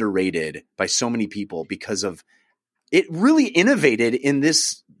so underrated by so many people because of it really innovated in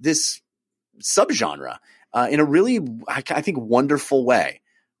this subgenre in a really, I think, wonderful way.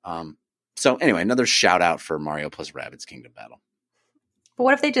 So anyway, another shout out for Mario plus Rabbids Kingdom Battle. But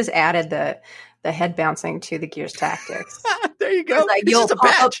what if they just added the head bouncing to the Gears Tactics? There you go. Like, it's just a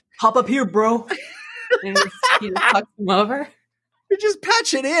patch. Pop up here, bro. And you just tuck them over. You just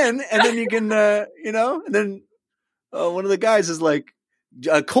patch it in, and then you can, and then one of the guys is like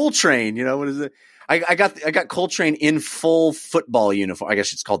Coltrane. You know, what is it? I got Coltrane in full football uniform. I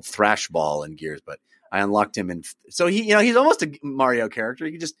guess it's called thrash ball in Gears, but I unlocked him so he's almost a Mario character.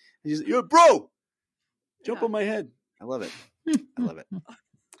 He's bro, jump on my head. I love it. I love it.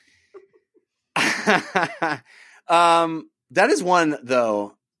 That is one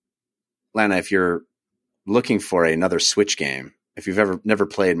though, Lana, if you're looking for another Switch game, if you've never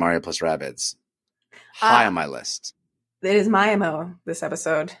played Mario plus Rabbids, high on my list. It is my MO this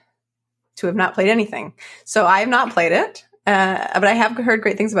episode to have not played anything. So I have not played it, but I have heard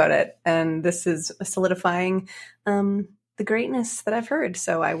great things about it. And this is solidifying the greatness that I've heard.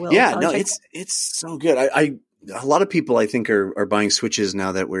 So I will. Yeah, no, it's so good. A lot of people I think are buying Switches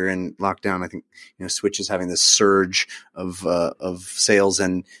now that we're in lockdown. I think Switch is having this surge of sales,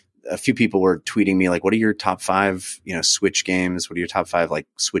 and a few people were tweeting me like, what are your top 5, Switch games? What are your top 5 like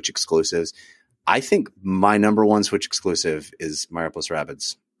Switch exclusives? I think my number one Switch exclusive is Mario plus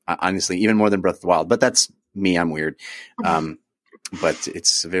Rabbids. Honestly, even more than Breath of the Wild, but that's me. I'm weird. But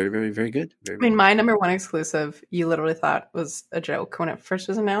it's very, very, very good. Very, I mean, my number one exclusive, you literally thought was a joke when it first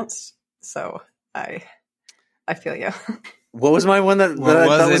was announced. So I feel you. What was my one that What I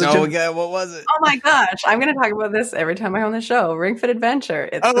was thought it? was a Oh, joke? yeah, what was it? Oh my gosh. I'm going to talk about this every time I'm on the show. Ring Fit Adventure.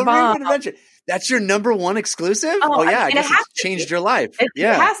 It's the Ring bomb. Fit Adventure. That's your number one exclusive? Oh, Yeah. I I mean, guess it has it's to changed be. your life. It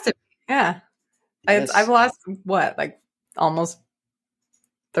Yeah. has to be. Yeah. Yes. I've lost, almost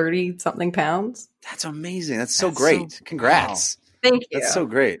 30 something pounds. That's amazing. That's so That's great. so- Congrats. Thank you. That's so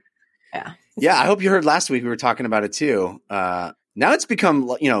great. Yeah. Yeah, I hope you heard last week we were talking about it too. Now it's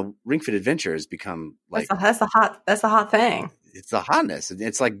become, Ring Fit Adventure has become like That's the hot thing. it's the hotness.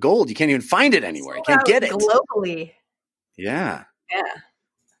 It's like gold. You can't even find it anywhere. You can't get it. Globally. Yeah. Yeah.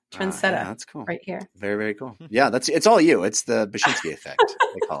 Trendsetter. Yeah, that's cool. Right here. Very, very cool. Yeah, it's all you. It's the Bashinsky effect,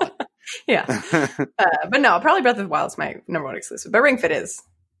 they call it. Yeah. But no, probably Breath of the Wild is my number one exclusive. But Ring Fit is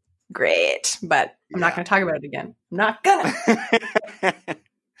great. But I'm not going to talk about it again. I'm not going to.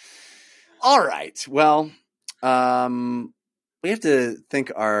 All right. Well, we have to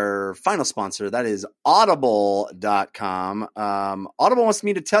thank our final sponsor. That is audible.com. Audible wants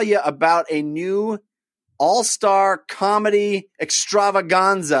me to tell you about a new all-star comedy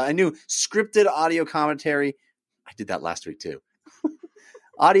extravaganza, a new scripted audio commentary. I did that last week too.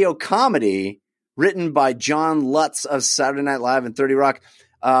 Audio comedy written by John Lutz of Saturday Night Live and 30 Rock.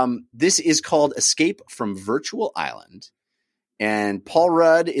 This is called Escape from Virtual Island. And Paul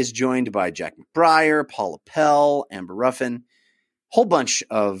Rudd is joined by Jack McBrayer, Paul Appel, Amber Ruffin, whole bunch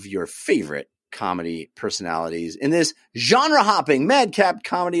of your favorite comedy personalities in this genre-hopping, madcap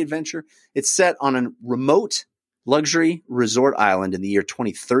comedy adventure. It's set on a remote luxury resort island in the year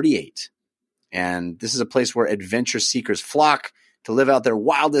 2038. And this is a place where adventure seekers flock to live out their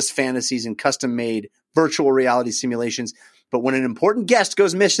wildest fantasies in custom-made virtual reality simulations. But when an important guest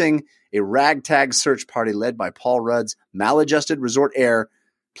goes missing, a ragtag search party led by Paul Rudd's maladjusted resort heir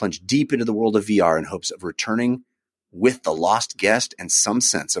plunge deep into the world of VR in hopes of returning with the lost guest and some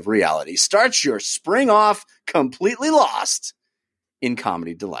sense of reality. Start your spring off completely lost in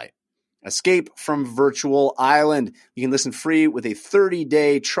comedy delight. Escape from Virtual Island. You can listen free with a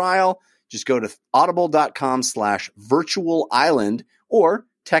 30-day trial. Just go to audible.com/virtual island or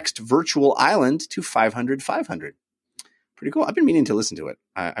text virtual island to 500-500. Pretty cool. I've been meaning to listen to it.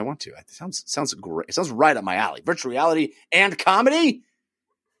 I want to. It sounds great. It sounds right up my alley. Virtual reality and comedy.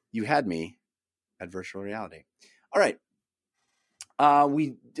 You had me at virtual reality. All right.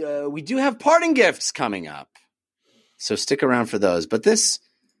 We do have parting gifts coming up, so stick around for those. But this,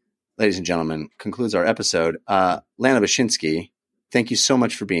 ladies and gentlemen, concludes our episode. Lana Bashinsky, thank you so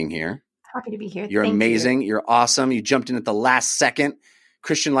much for being here. Happy to be here. You're Thank amazing. You. You're awesome. You jumped in at the last second.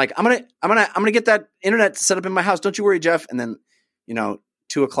 Christian, like, I'm gonna get that internet set up in my house. Don't you worry, Jeff. And then,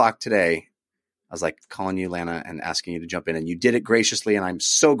 2:00 today, I was like calling you, Lana, and asking you to jump in, and you did it graciously, and I'm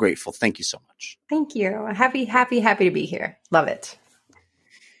so grateful. Thank you so much. Thank you. Happy to be here. Love it.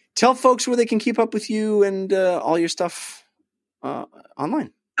 Tell folks where they can keep up with you and all your stuff online.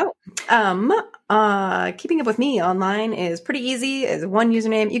 Keeping up with me online is pretty easy. Is one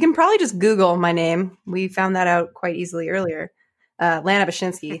username. You can probably just Google my name. We found that out quite easily earlier. Lana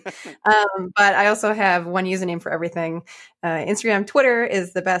Bashinsky. But I also have one username for everything. Instagram, Twitter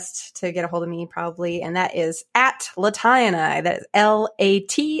is the best to get a hold of me probably. And that is at Latieni. That is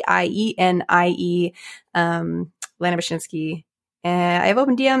LATIENIE. Lana Bashinsky. I have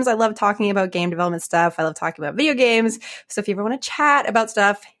open DMs. I love talking about game development stuff. I love talking about video games. So if you ever want to chat about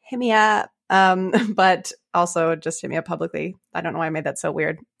stuff, hit me up. But also just hit me up publicly. I don't know why I made that so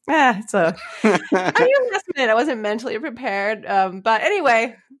weird. So I knew last minute I wasn't mentally prepared. But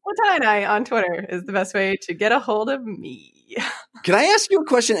anyway, Latieni on Twitter is the best way to get a hold of me. Can I ask you a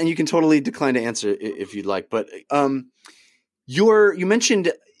question? And you can totally decline to answer if you'd like. But you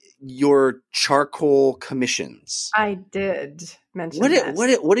mentioned your charcoal commissions. I did mention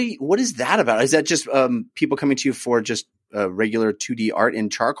that. What is that about? Is that just people coming to you for just regular 2D art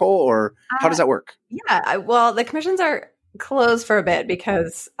in charcoal, or how does that work? Yeah, well, the commissions are closed for a bit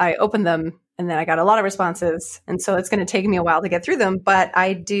because I opened them and then I got a lot of responses. And so it's going to take me a while to get through them. But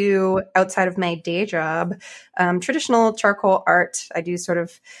I do, outside of my day job, traditional charcoal art. I do sort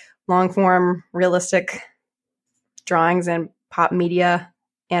of long form, realistic drawings and pop media,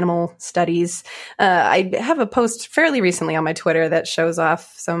 animal studies. I have a post fairly recently on my Twitter that shows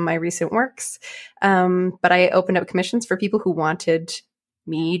off some of my recent works. But I opened up commissions for people who wanted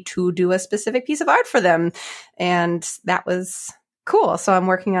me to do a specific piece of art for them. And that was Cool. So I'm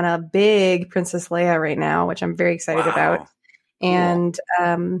working on a big Princess Leia right now, which I'm very excited about. Cool. And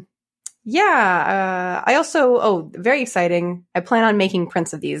I also, very exciting. I plan on making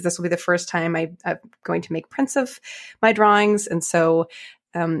prints of these. This will be the first time I'm going to make prints of my drawings. And so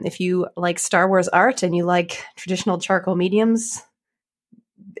if you like Star Wars art and you like traditional charcoal mediums,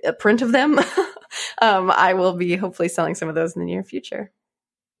 a print of them, I will be hopefully selling some of those in the near future.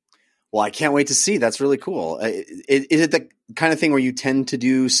 Well, I can't wait to see. That's really cool. Is it the kind of thing where you tend to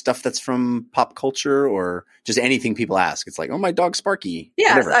do stuff that's from pop culture or just anything people ask? It's like, oh, my dog Sparky.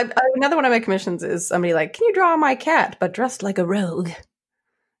 Yeah. Whatever. Another one of my commissions is somebody like, can you draw my cat, but dressed like a rogue? And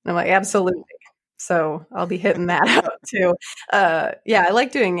I'm like, absolutely. So I'll be hitting that out too. I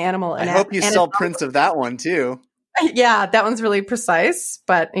like doing animal. I hope you sell prints of that one too. Yeah, that one's really precise,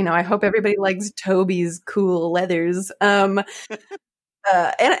 but I hope everybody likes Toby's cool leathers. Probably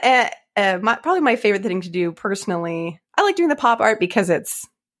my favorite thing to do personally, I like doing the pop art because it's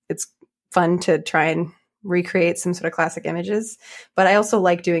fun to try and recreate some sort of classic images. But I also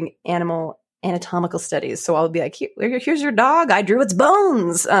like doing animal anatomical studies. So I'll be like, here's your dog. I drew its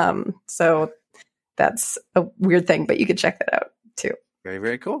bones. So that's a weird thing, but you could check that out too. Very,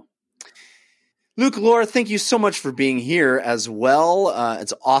 very cool. Luke, Lohr, thank you so much for being here as well.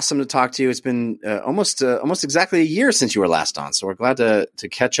 It's awesome to talk to you. It's been almost exactly a year since you were last on, so we're glad to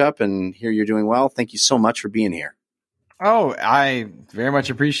catch up and hear you're doing well. Thank you so much for being here. Oh, I very much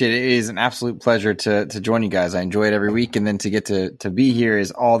appreciate it. It is an absolute pleasure to join you guys. I enjoy it every week, and then to get to be here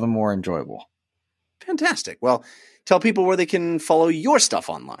is all the more enjoyable. Fantastic. Well, tell people where they can follow your stuff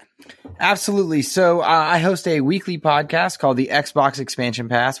online. Absolutely. So I host a weekly podcast called the Xbox Expansion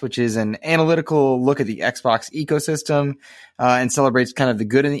Pass, which is an analytical look at the Xbox ecosystem and celebrates kind of the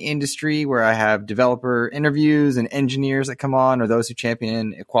good in the industry, where I have developer interviews and engineers that come on, or those who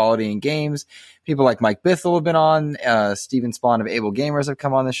champion equality in games. People like Mike Bithell have been on. Steven Spawn of Able Gamers have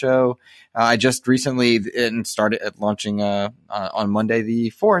come on the show. I just recently started at launching on Monday the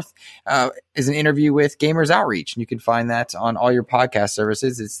 4th is an interview with Gamers Outreach. And you can find that on all your podcast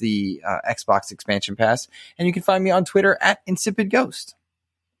services. It's the Xbox Expansion Pass. And you can find me on Twitter at Insipid Ghost.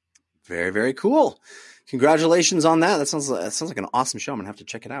 Very, very cool. Congratulations on that. That sounds like an awesome show. I'm going to have to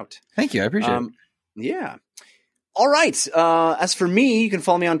check it out. Thank you. I appreciate it. Yeah. All right. As for me, you can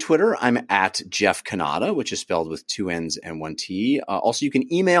follow me on Twitter. I'm at Jeff Kanata, which is spelled with 2 N's and 1 T. Also, you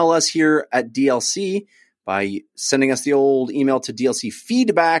can email us here at DLC by sending us the old email to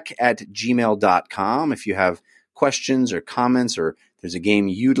dlcfeedback@gmail.com. If you have questions or comments, or there's a game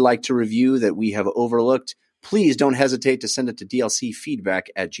you'd like to review that we have overlooked, please don't hesitate to send it to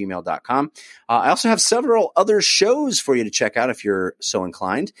dlcfeedback@gmail.com. I also have several other shows for you to check out if you're so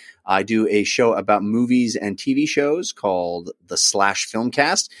inclined. I do a show about movies and TV shows called the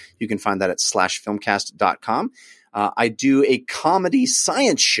 /Filmcast. You can find that at /filmcast.com. I do a comedy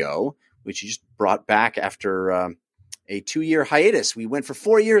science show, which you just brought back after a 2-year hiatus. We went for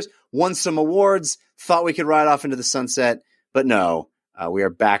 4 years, won some awards, thought we could ride off into the sunset, but no. We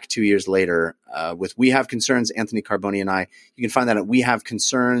are back 2 years later with We Have Concerns, Anthony Carboni and I. You can find that at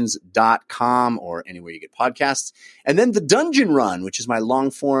wehaveconcerns.com or anywhere you get podcasts. And then The Dungeon Run, which is my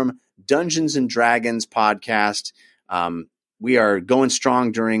long-form Dungeons & Dragons podcast. We are going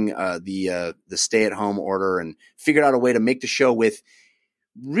strong during the stay-at-home order and figured out a way to make the show with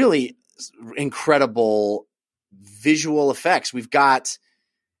really incredible visual effects. We've got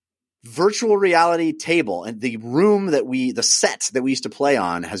virtual reality table, and the set that we used to play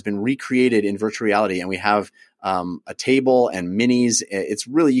on has been recreated in virtual reality, and we have a table and minis. It's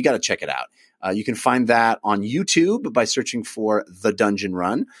really, you got to check it out. You can find that on YouTube by searching for The Dungeon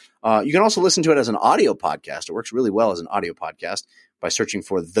Run. You can also listen to it as an audio podcast. It works really well as an audio podcast by searching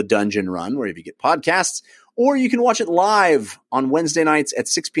for The Dungeon Run wherever you get podcasts, or you can watch it live on Wednesday nights at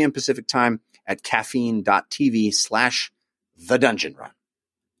 6 p.m. Pacific time at caffeine.tv/The Dungeon Run.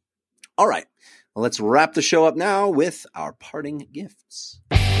 All right, well, let's wrap the show up now with our parting gifts.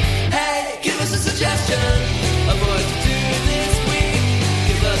 Hey, give us a suggestion of what to do this week.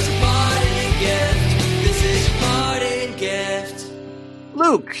 Give us a parting gift. This is your parting gift.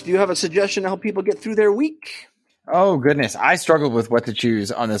 Luke, do you have a suggestion to help people get through their week? Oh, goodness. I struggled with what to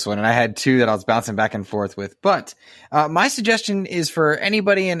choose on this one, and I had two that I was bouncing back and forth with. But my suggestion is for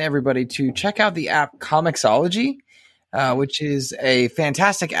anybody and everybody to check out the app Comixology, which is a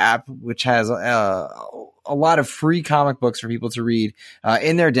fantastic app which has a lot of free comic books for people to read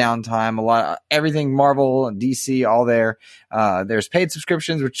in their downtime. Everything Marvel and DC, all there. There's paid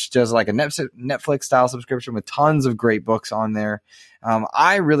subscriptions, which does like a Netflix style subscription with tons of great books on there.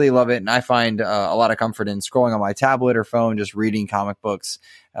 I really love it, and I find a lot of comfort in scrolling on my tablet or phone, just reading comic books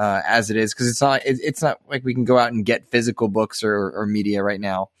as it is, because it's not like we can go out and get physical books or media right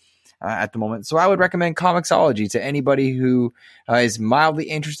now at the moment. So I would recommend Comixology to anybody who is mildly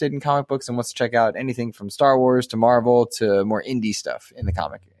interested in comic books and wants to check out anything from Star Wars to Marvel to more indie stuff in the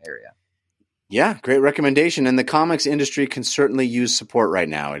comic area. Yeah, great recommendation. And the comics industry can certainly use support right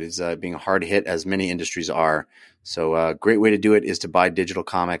now. It is being a hard hit, as many industries are. So a great way to do it is to buy digital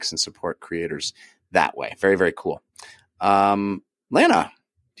comics and support creators that way. Very, very cool. Lana,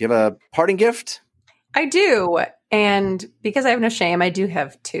 do you have a parting gift? I do. And because I have no shame, I do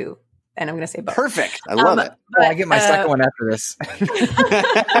have two. And I'm going to say both. Perfect. I love it. But, I get my second one after this.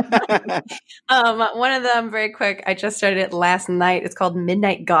 One of them, very quick, I just started it last night. It's called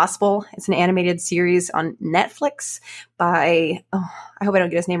Midnight Gospel. It's an animated series on Netflix by, I hope I don't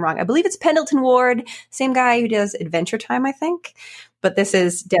get his name wrong. I believe it's Pendleton Ward, same guy who does Adventure Time, I think. But this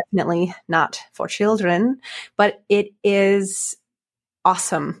is definitely not for children. But it is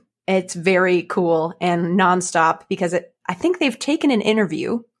awesome. It's very cool and nonstop because I think they've taken an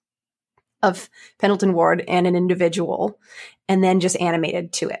interview of Pendleton Ward and an individual and then just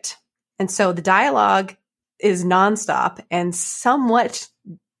animated to it. And so the dialogue is nonstop and somewhat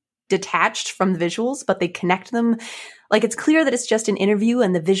detached from the visuals, but they connect them. Like, it's clear that it's just an interview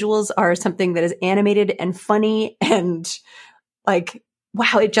and the visuals are something that is animated and funny and like,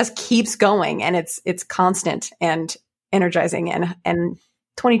 wow, it just keeps going and it's constant and energizing and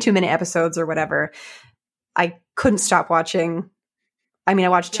 22-minute episodes or whatever. I couldn't stop watching. I mean, I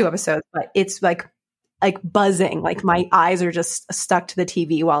watched 2 episodes, but it's like buzzing. Like, my eyes are just stuck to the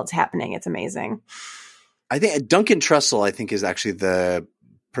TV while it's happening. It's amazing. I think Duncan Trussell, is actually the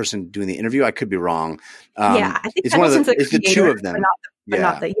person doing the interview. I could be wrong. Yeah, I think it's one of the, it's the two of them. But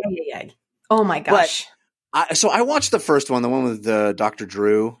not the Oh my gosh. So I watched the first one, the one with Dr.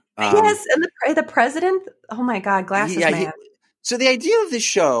 Drew. Yes, and the president. Oh my God, glasses man. So the idea of this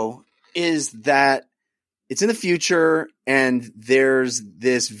show is that it's in the future, and there's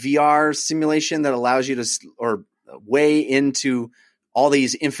this VR simulation that allows you to way into all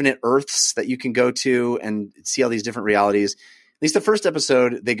these infinite Earths that you can go to and see all these different realities. At least the first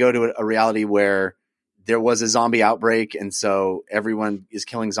episode, they go to a reality where there was a zombie outbreak, and so everyone is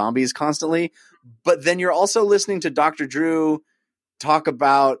killing zombies constantly. But then you're also listening to Dr. Drew talk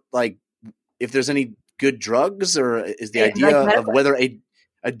about, like, if there's any good drugs, or is the idea of whether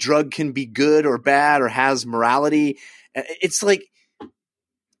a drug can be good or bad or has morality. It's like,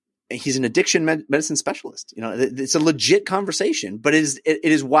 he's an addiction medicine specialist. It's a legit conversation, but it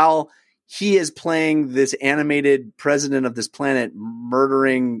is while he is playing this animated president of this planet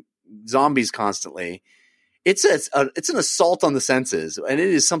murdering zombies constantly. It's an assault on the senses, and it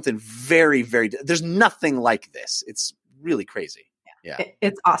is something very, very, there's nothing like this. It's really crazy. Yeah.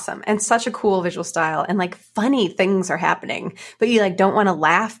 It's awesome and such a cool visual style, and like funny things are happening, but you like don't want to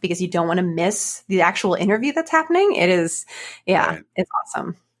laugh because you don't want to miss the actual interview that's happening. It is, right. It's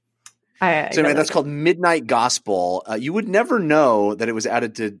awesome. That's called Midnight Gospel. You would never know that it was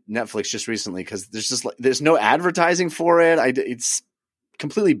added to Netflix just recently because there's no advertising for it. It's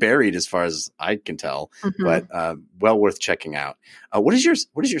completely buried as far as I can tell, but well worth checking out. What is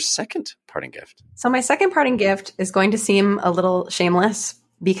your second parting gift? So my second parting gift is going to seem a little shameless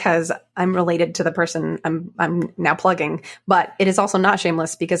because I'm related to the person I'm now plugging, but it is also not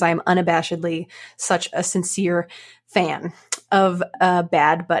shameless because I'm unabashedly such a sincere fan of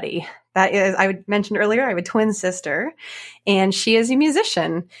Bad Buddy. That is, I mentioned earlier, I have a twin sister, and she is a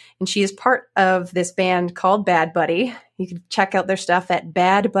musician, and she is part of this band called Bad Buddy. You can check out their stuff at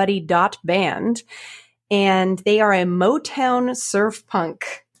badbuddy.band, and they are a Motown surf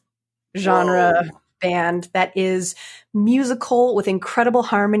punk genre band that is musical with incredible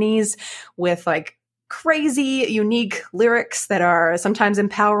harmonies, with like crazy, unique lyrics that are sometimes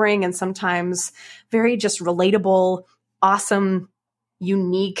empowering and sometimes very just relatable, awesome,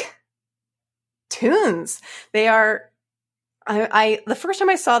 unique tunes. They are, the first time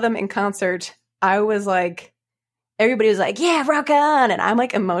I saw them in concert, I was like, everybody was like, yeah, rock on. And I'm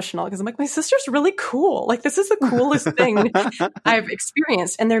like emotional because I'm like, my sister's really cool. Like, this is the coolest thing I've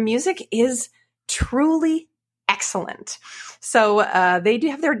experienced. And their music is truly excellent. So they do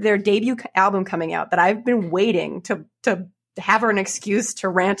have their debut album coming out that I've been waiting to have an excuse to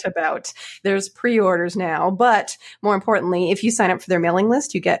rant about. There's pre-orders now, but more importantly, if you sign up for their mailing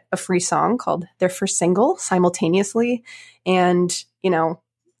list, you get a free song called their first single simultaneously. And,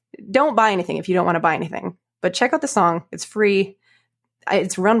 don't buy anything if you don't want to buy anything. But check out the song. It's free.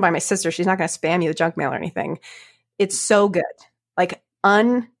 It's run by my sister. She's not going to spam you the junk mail or anything. It's so good. Like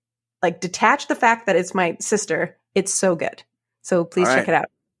detach the fact that it's my sister. It's so good. So please All right. check it out.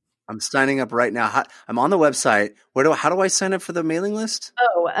 I'm signing up right now. I'm on the website. How do I sign up for the mailing list?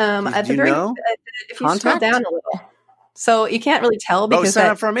 Oh, at the very if you scroll down a little. So you can't really tell because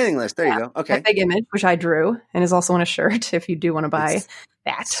sign up for a mailing list. There you go. Okay. That big image, which I drew and is also on a shirt if you do want to buy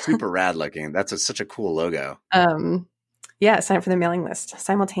that. Super rad looking. That's such a cool logo. Yeah, sign up for the mailing list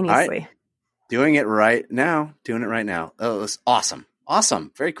simultaneously. Right. Doing it right now. Oh, it's awesome.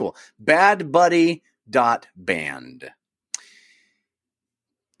 Awesome. Very cool. Badbuddy.band.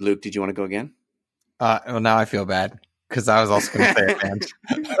 Luke, did you want to go again? Well, now I feel bad because I was also going to say a band.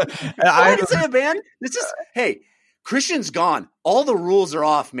 I didn't say a band. Hey, Christian's gone. All the rules are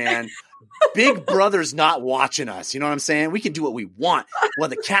off, man. Big Brother's not watching us. You know what I'm saying? We can do what we want. While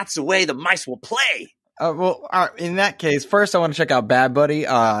the cat's away, the mice will play. Well, in that case, first I want to check out Bad Buddy.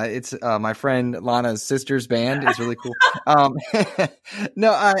 It's my friend Lana's sister's band. It's really cool.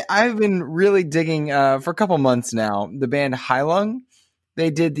 No, I've been really digging for a couple months now. The band Heilung. They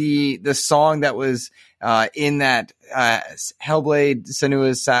did the song that was in that Hellblade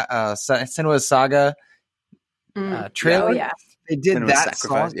Senua's Saga trailer. Oh, yeah. They did Senua's that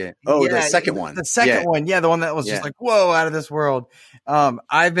Sacrifice, song. yeah. Oh, the second one. The second one. Yeah, the one that was just like, whoa, out of this world.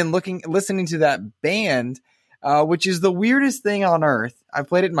 I've been listening to that band, which is the weirdest thing on earth. I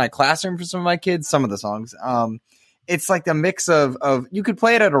played it in my classroom for some of my kids, some of the songs. It's like the mix of you could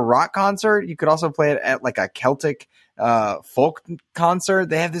play it at a rock concert. You could also play it at like a Celtic folk concert.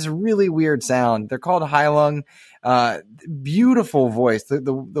 They have this really weird sound. They're called Heilung. Beautiful voice.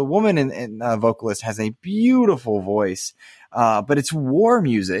 The woman and vocalist has a beautiful voice. But it's war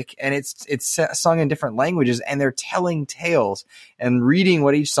music and it's sung in different languages and they're telling tales, and reading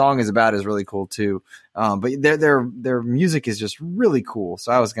what each song is about is really cool too. But their music is just really cool.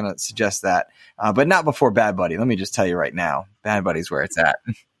 So I was going to suggest that, but not before Bad Buddy. Let me just tell you right now, Bad Buddy's where it's at.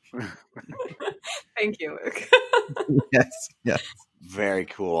 Thank you, Luke. Yes. Very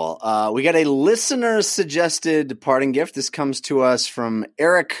cool. We got a listener suggested parting gift. This comes to us from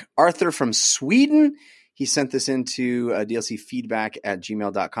Eric Arthur from Sweden. He sent this into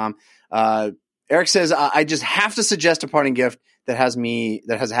dlcfeedback@gmail.com. Eric says, I just have to suggest a parting gift that has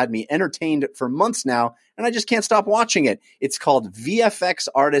had me entertained for months now, and I just can't stop watching it. It's called VFX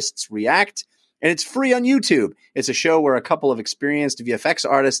Artists React, and it's free on YouTube. It's a show where a couple of experienced VFX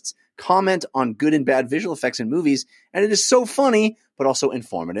artists comment on good and bad visual effects in movies, and it is so funny, but also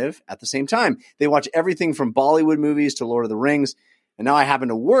informative at the same time. They watch everything from Bollywood movies to Lord of the Rings, and now I happen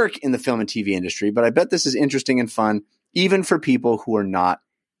to work in the film and TV industry, but I bet this is interesting and fun, even for people who are not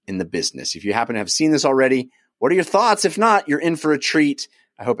in the business. If you happen to have seen this already, what are your thoughts? If not, you're in for a treat.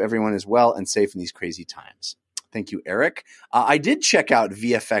 I hope everyone is well and safe in these crazy times. Thank you, Eric. I did check out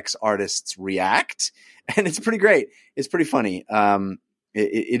VFX Artists React, and it's pretty great. It's pretty funny.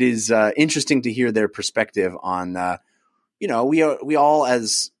 It is interesting to hear their perspective on, we all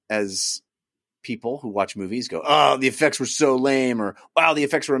as people who watch movies go, oh, the effects were so lame, or wow, the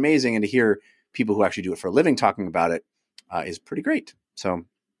effects were amazing. And to hear people who actually do it for a living talking about it is pretty great. So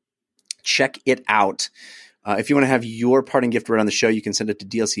check it out. If you want to have your parting gift read on the show, you can send it to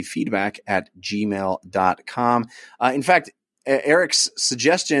dlcfeedback@gmail.com. In fact, Eric's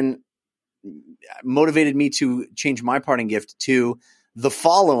suggestion motivated me to change my parting gift to the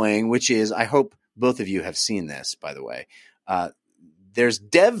following, which is, I hope both of you have seen this, by the way. There's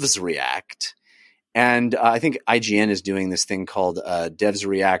Devs React. And I think IGN is doing this thing called Devs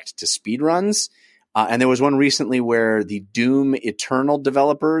React to speedruns. And there was one recently where the Doom Eternal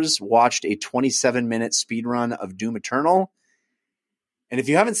developers watched a 27-minute speedrun of Doom Eternal. And if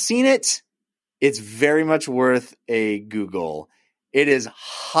you haven't seen it, it's very much worth a Google. It is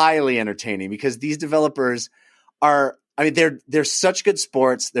highly entertaining because these developers are, they're such good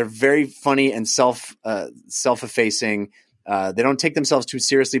sports. They're very funny and self-effacing. They don't take themselves too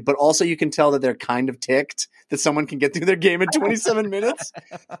seriously, but also you can tell that they're kind of ticked that someone can get through their game in 27 minutes.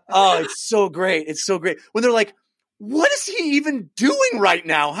 Oh, it's so great. It's so great. When they're like, what is he even doing right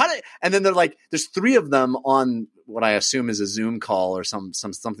now? And then they're like, there's three of them on what I assume is a Zoom call or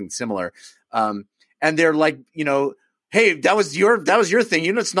something similar. And they're like, hey, that was your thing.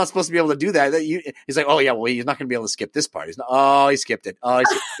 It's not supposed to be able to do that. He's like, oh yeah, well, he's not going to be able to skip this part. He skipped it.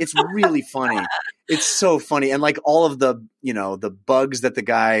 It's really funny. It's so funny. And like all of the, the bugs that the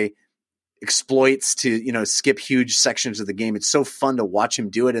guy exploits to, skip huge sections of the game. It's so fun to watch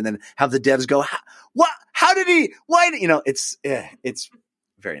him do it. And then have the devs go, how did he, why did, it's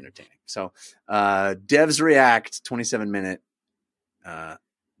very entertaining. So, Devs React 27-minute,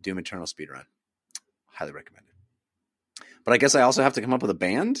 Doom Eternal speedrun. Highly recommended. But I guess I also have to come up with a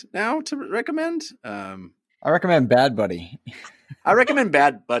band now to recommend. I recommend Bad Buddy. I recommend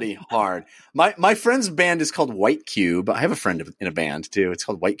Bad Buddy hard. My friend's band is called White Cube. I have a friend in a band too. It's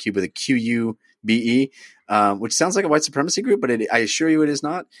called White Cube with a Q-U-B-E, which sounds like a white supremacy group, but I assure you it is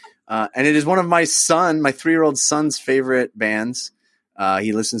not. And it is one of my 3-year-old son's favorite bands.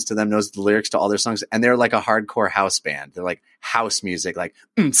 He listens to them, knows the lyrics to all their songs, and they're like a hardcore house band. They're like house music, like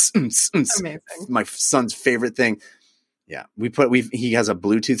Amazing. my son's favorite thing. Yeah, he has a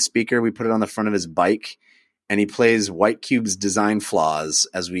Bluetooth speaker. We put it on the front of his bike, and he plays White Cube's Design Flaws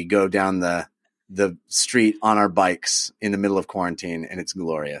as we go down the street on our bikes in the middle of quarantine, and it's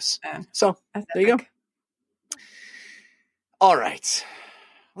glorious. So That's there you go. epic. All right.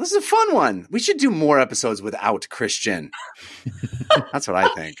 Well, this is a fun one. We should do more episodes without Christian. That's what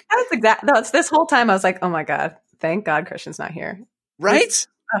I think. That's exactly. No, it's this whole time I was like, oh my God, thank God Christian's not here. Right?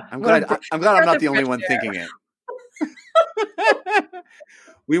 I'm glad I'm not the only one thinking it.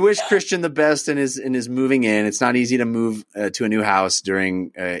 We wish Christian the best in his moving in. It's not easy to move to a new house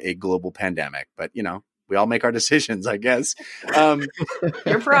during a global pandemic, but we all make our decisions, I guess.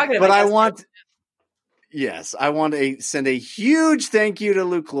 Your prerogative. But I guess. want to send a huge thank you to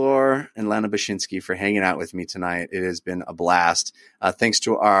Luke Lohr and Lana Bashinsky for hanging out with me tonight. It has been a blast. Thanks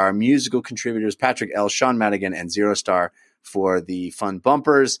to our musical contributors, Patrick L., Sean Madigan, and Zero Star for the fun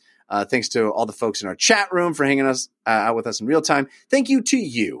bumpers. Thanks to all the folks in our chat room for hanging out with us in real time. Thank you to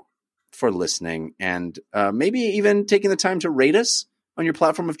you for listening and maybe even taking the time to rate us on your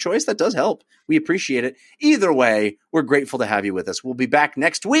platform of choice. That does help. We appreciate it. Either way, we're grateful to have you with us. We'll be back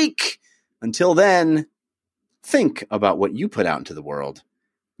next week. Until then, think about what you put out into the world.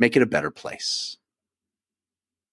 Make it a better place.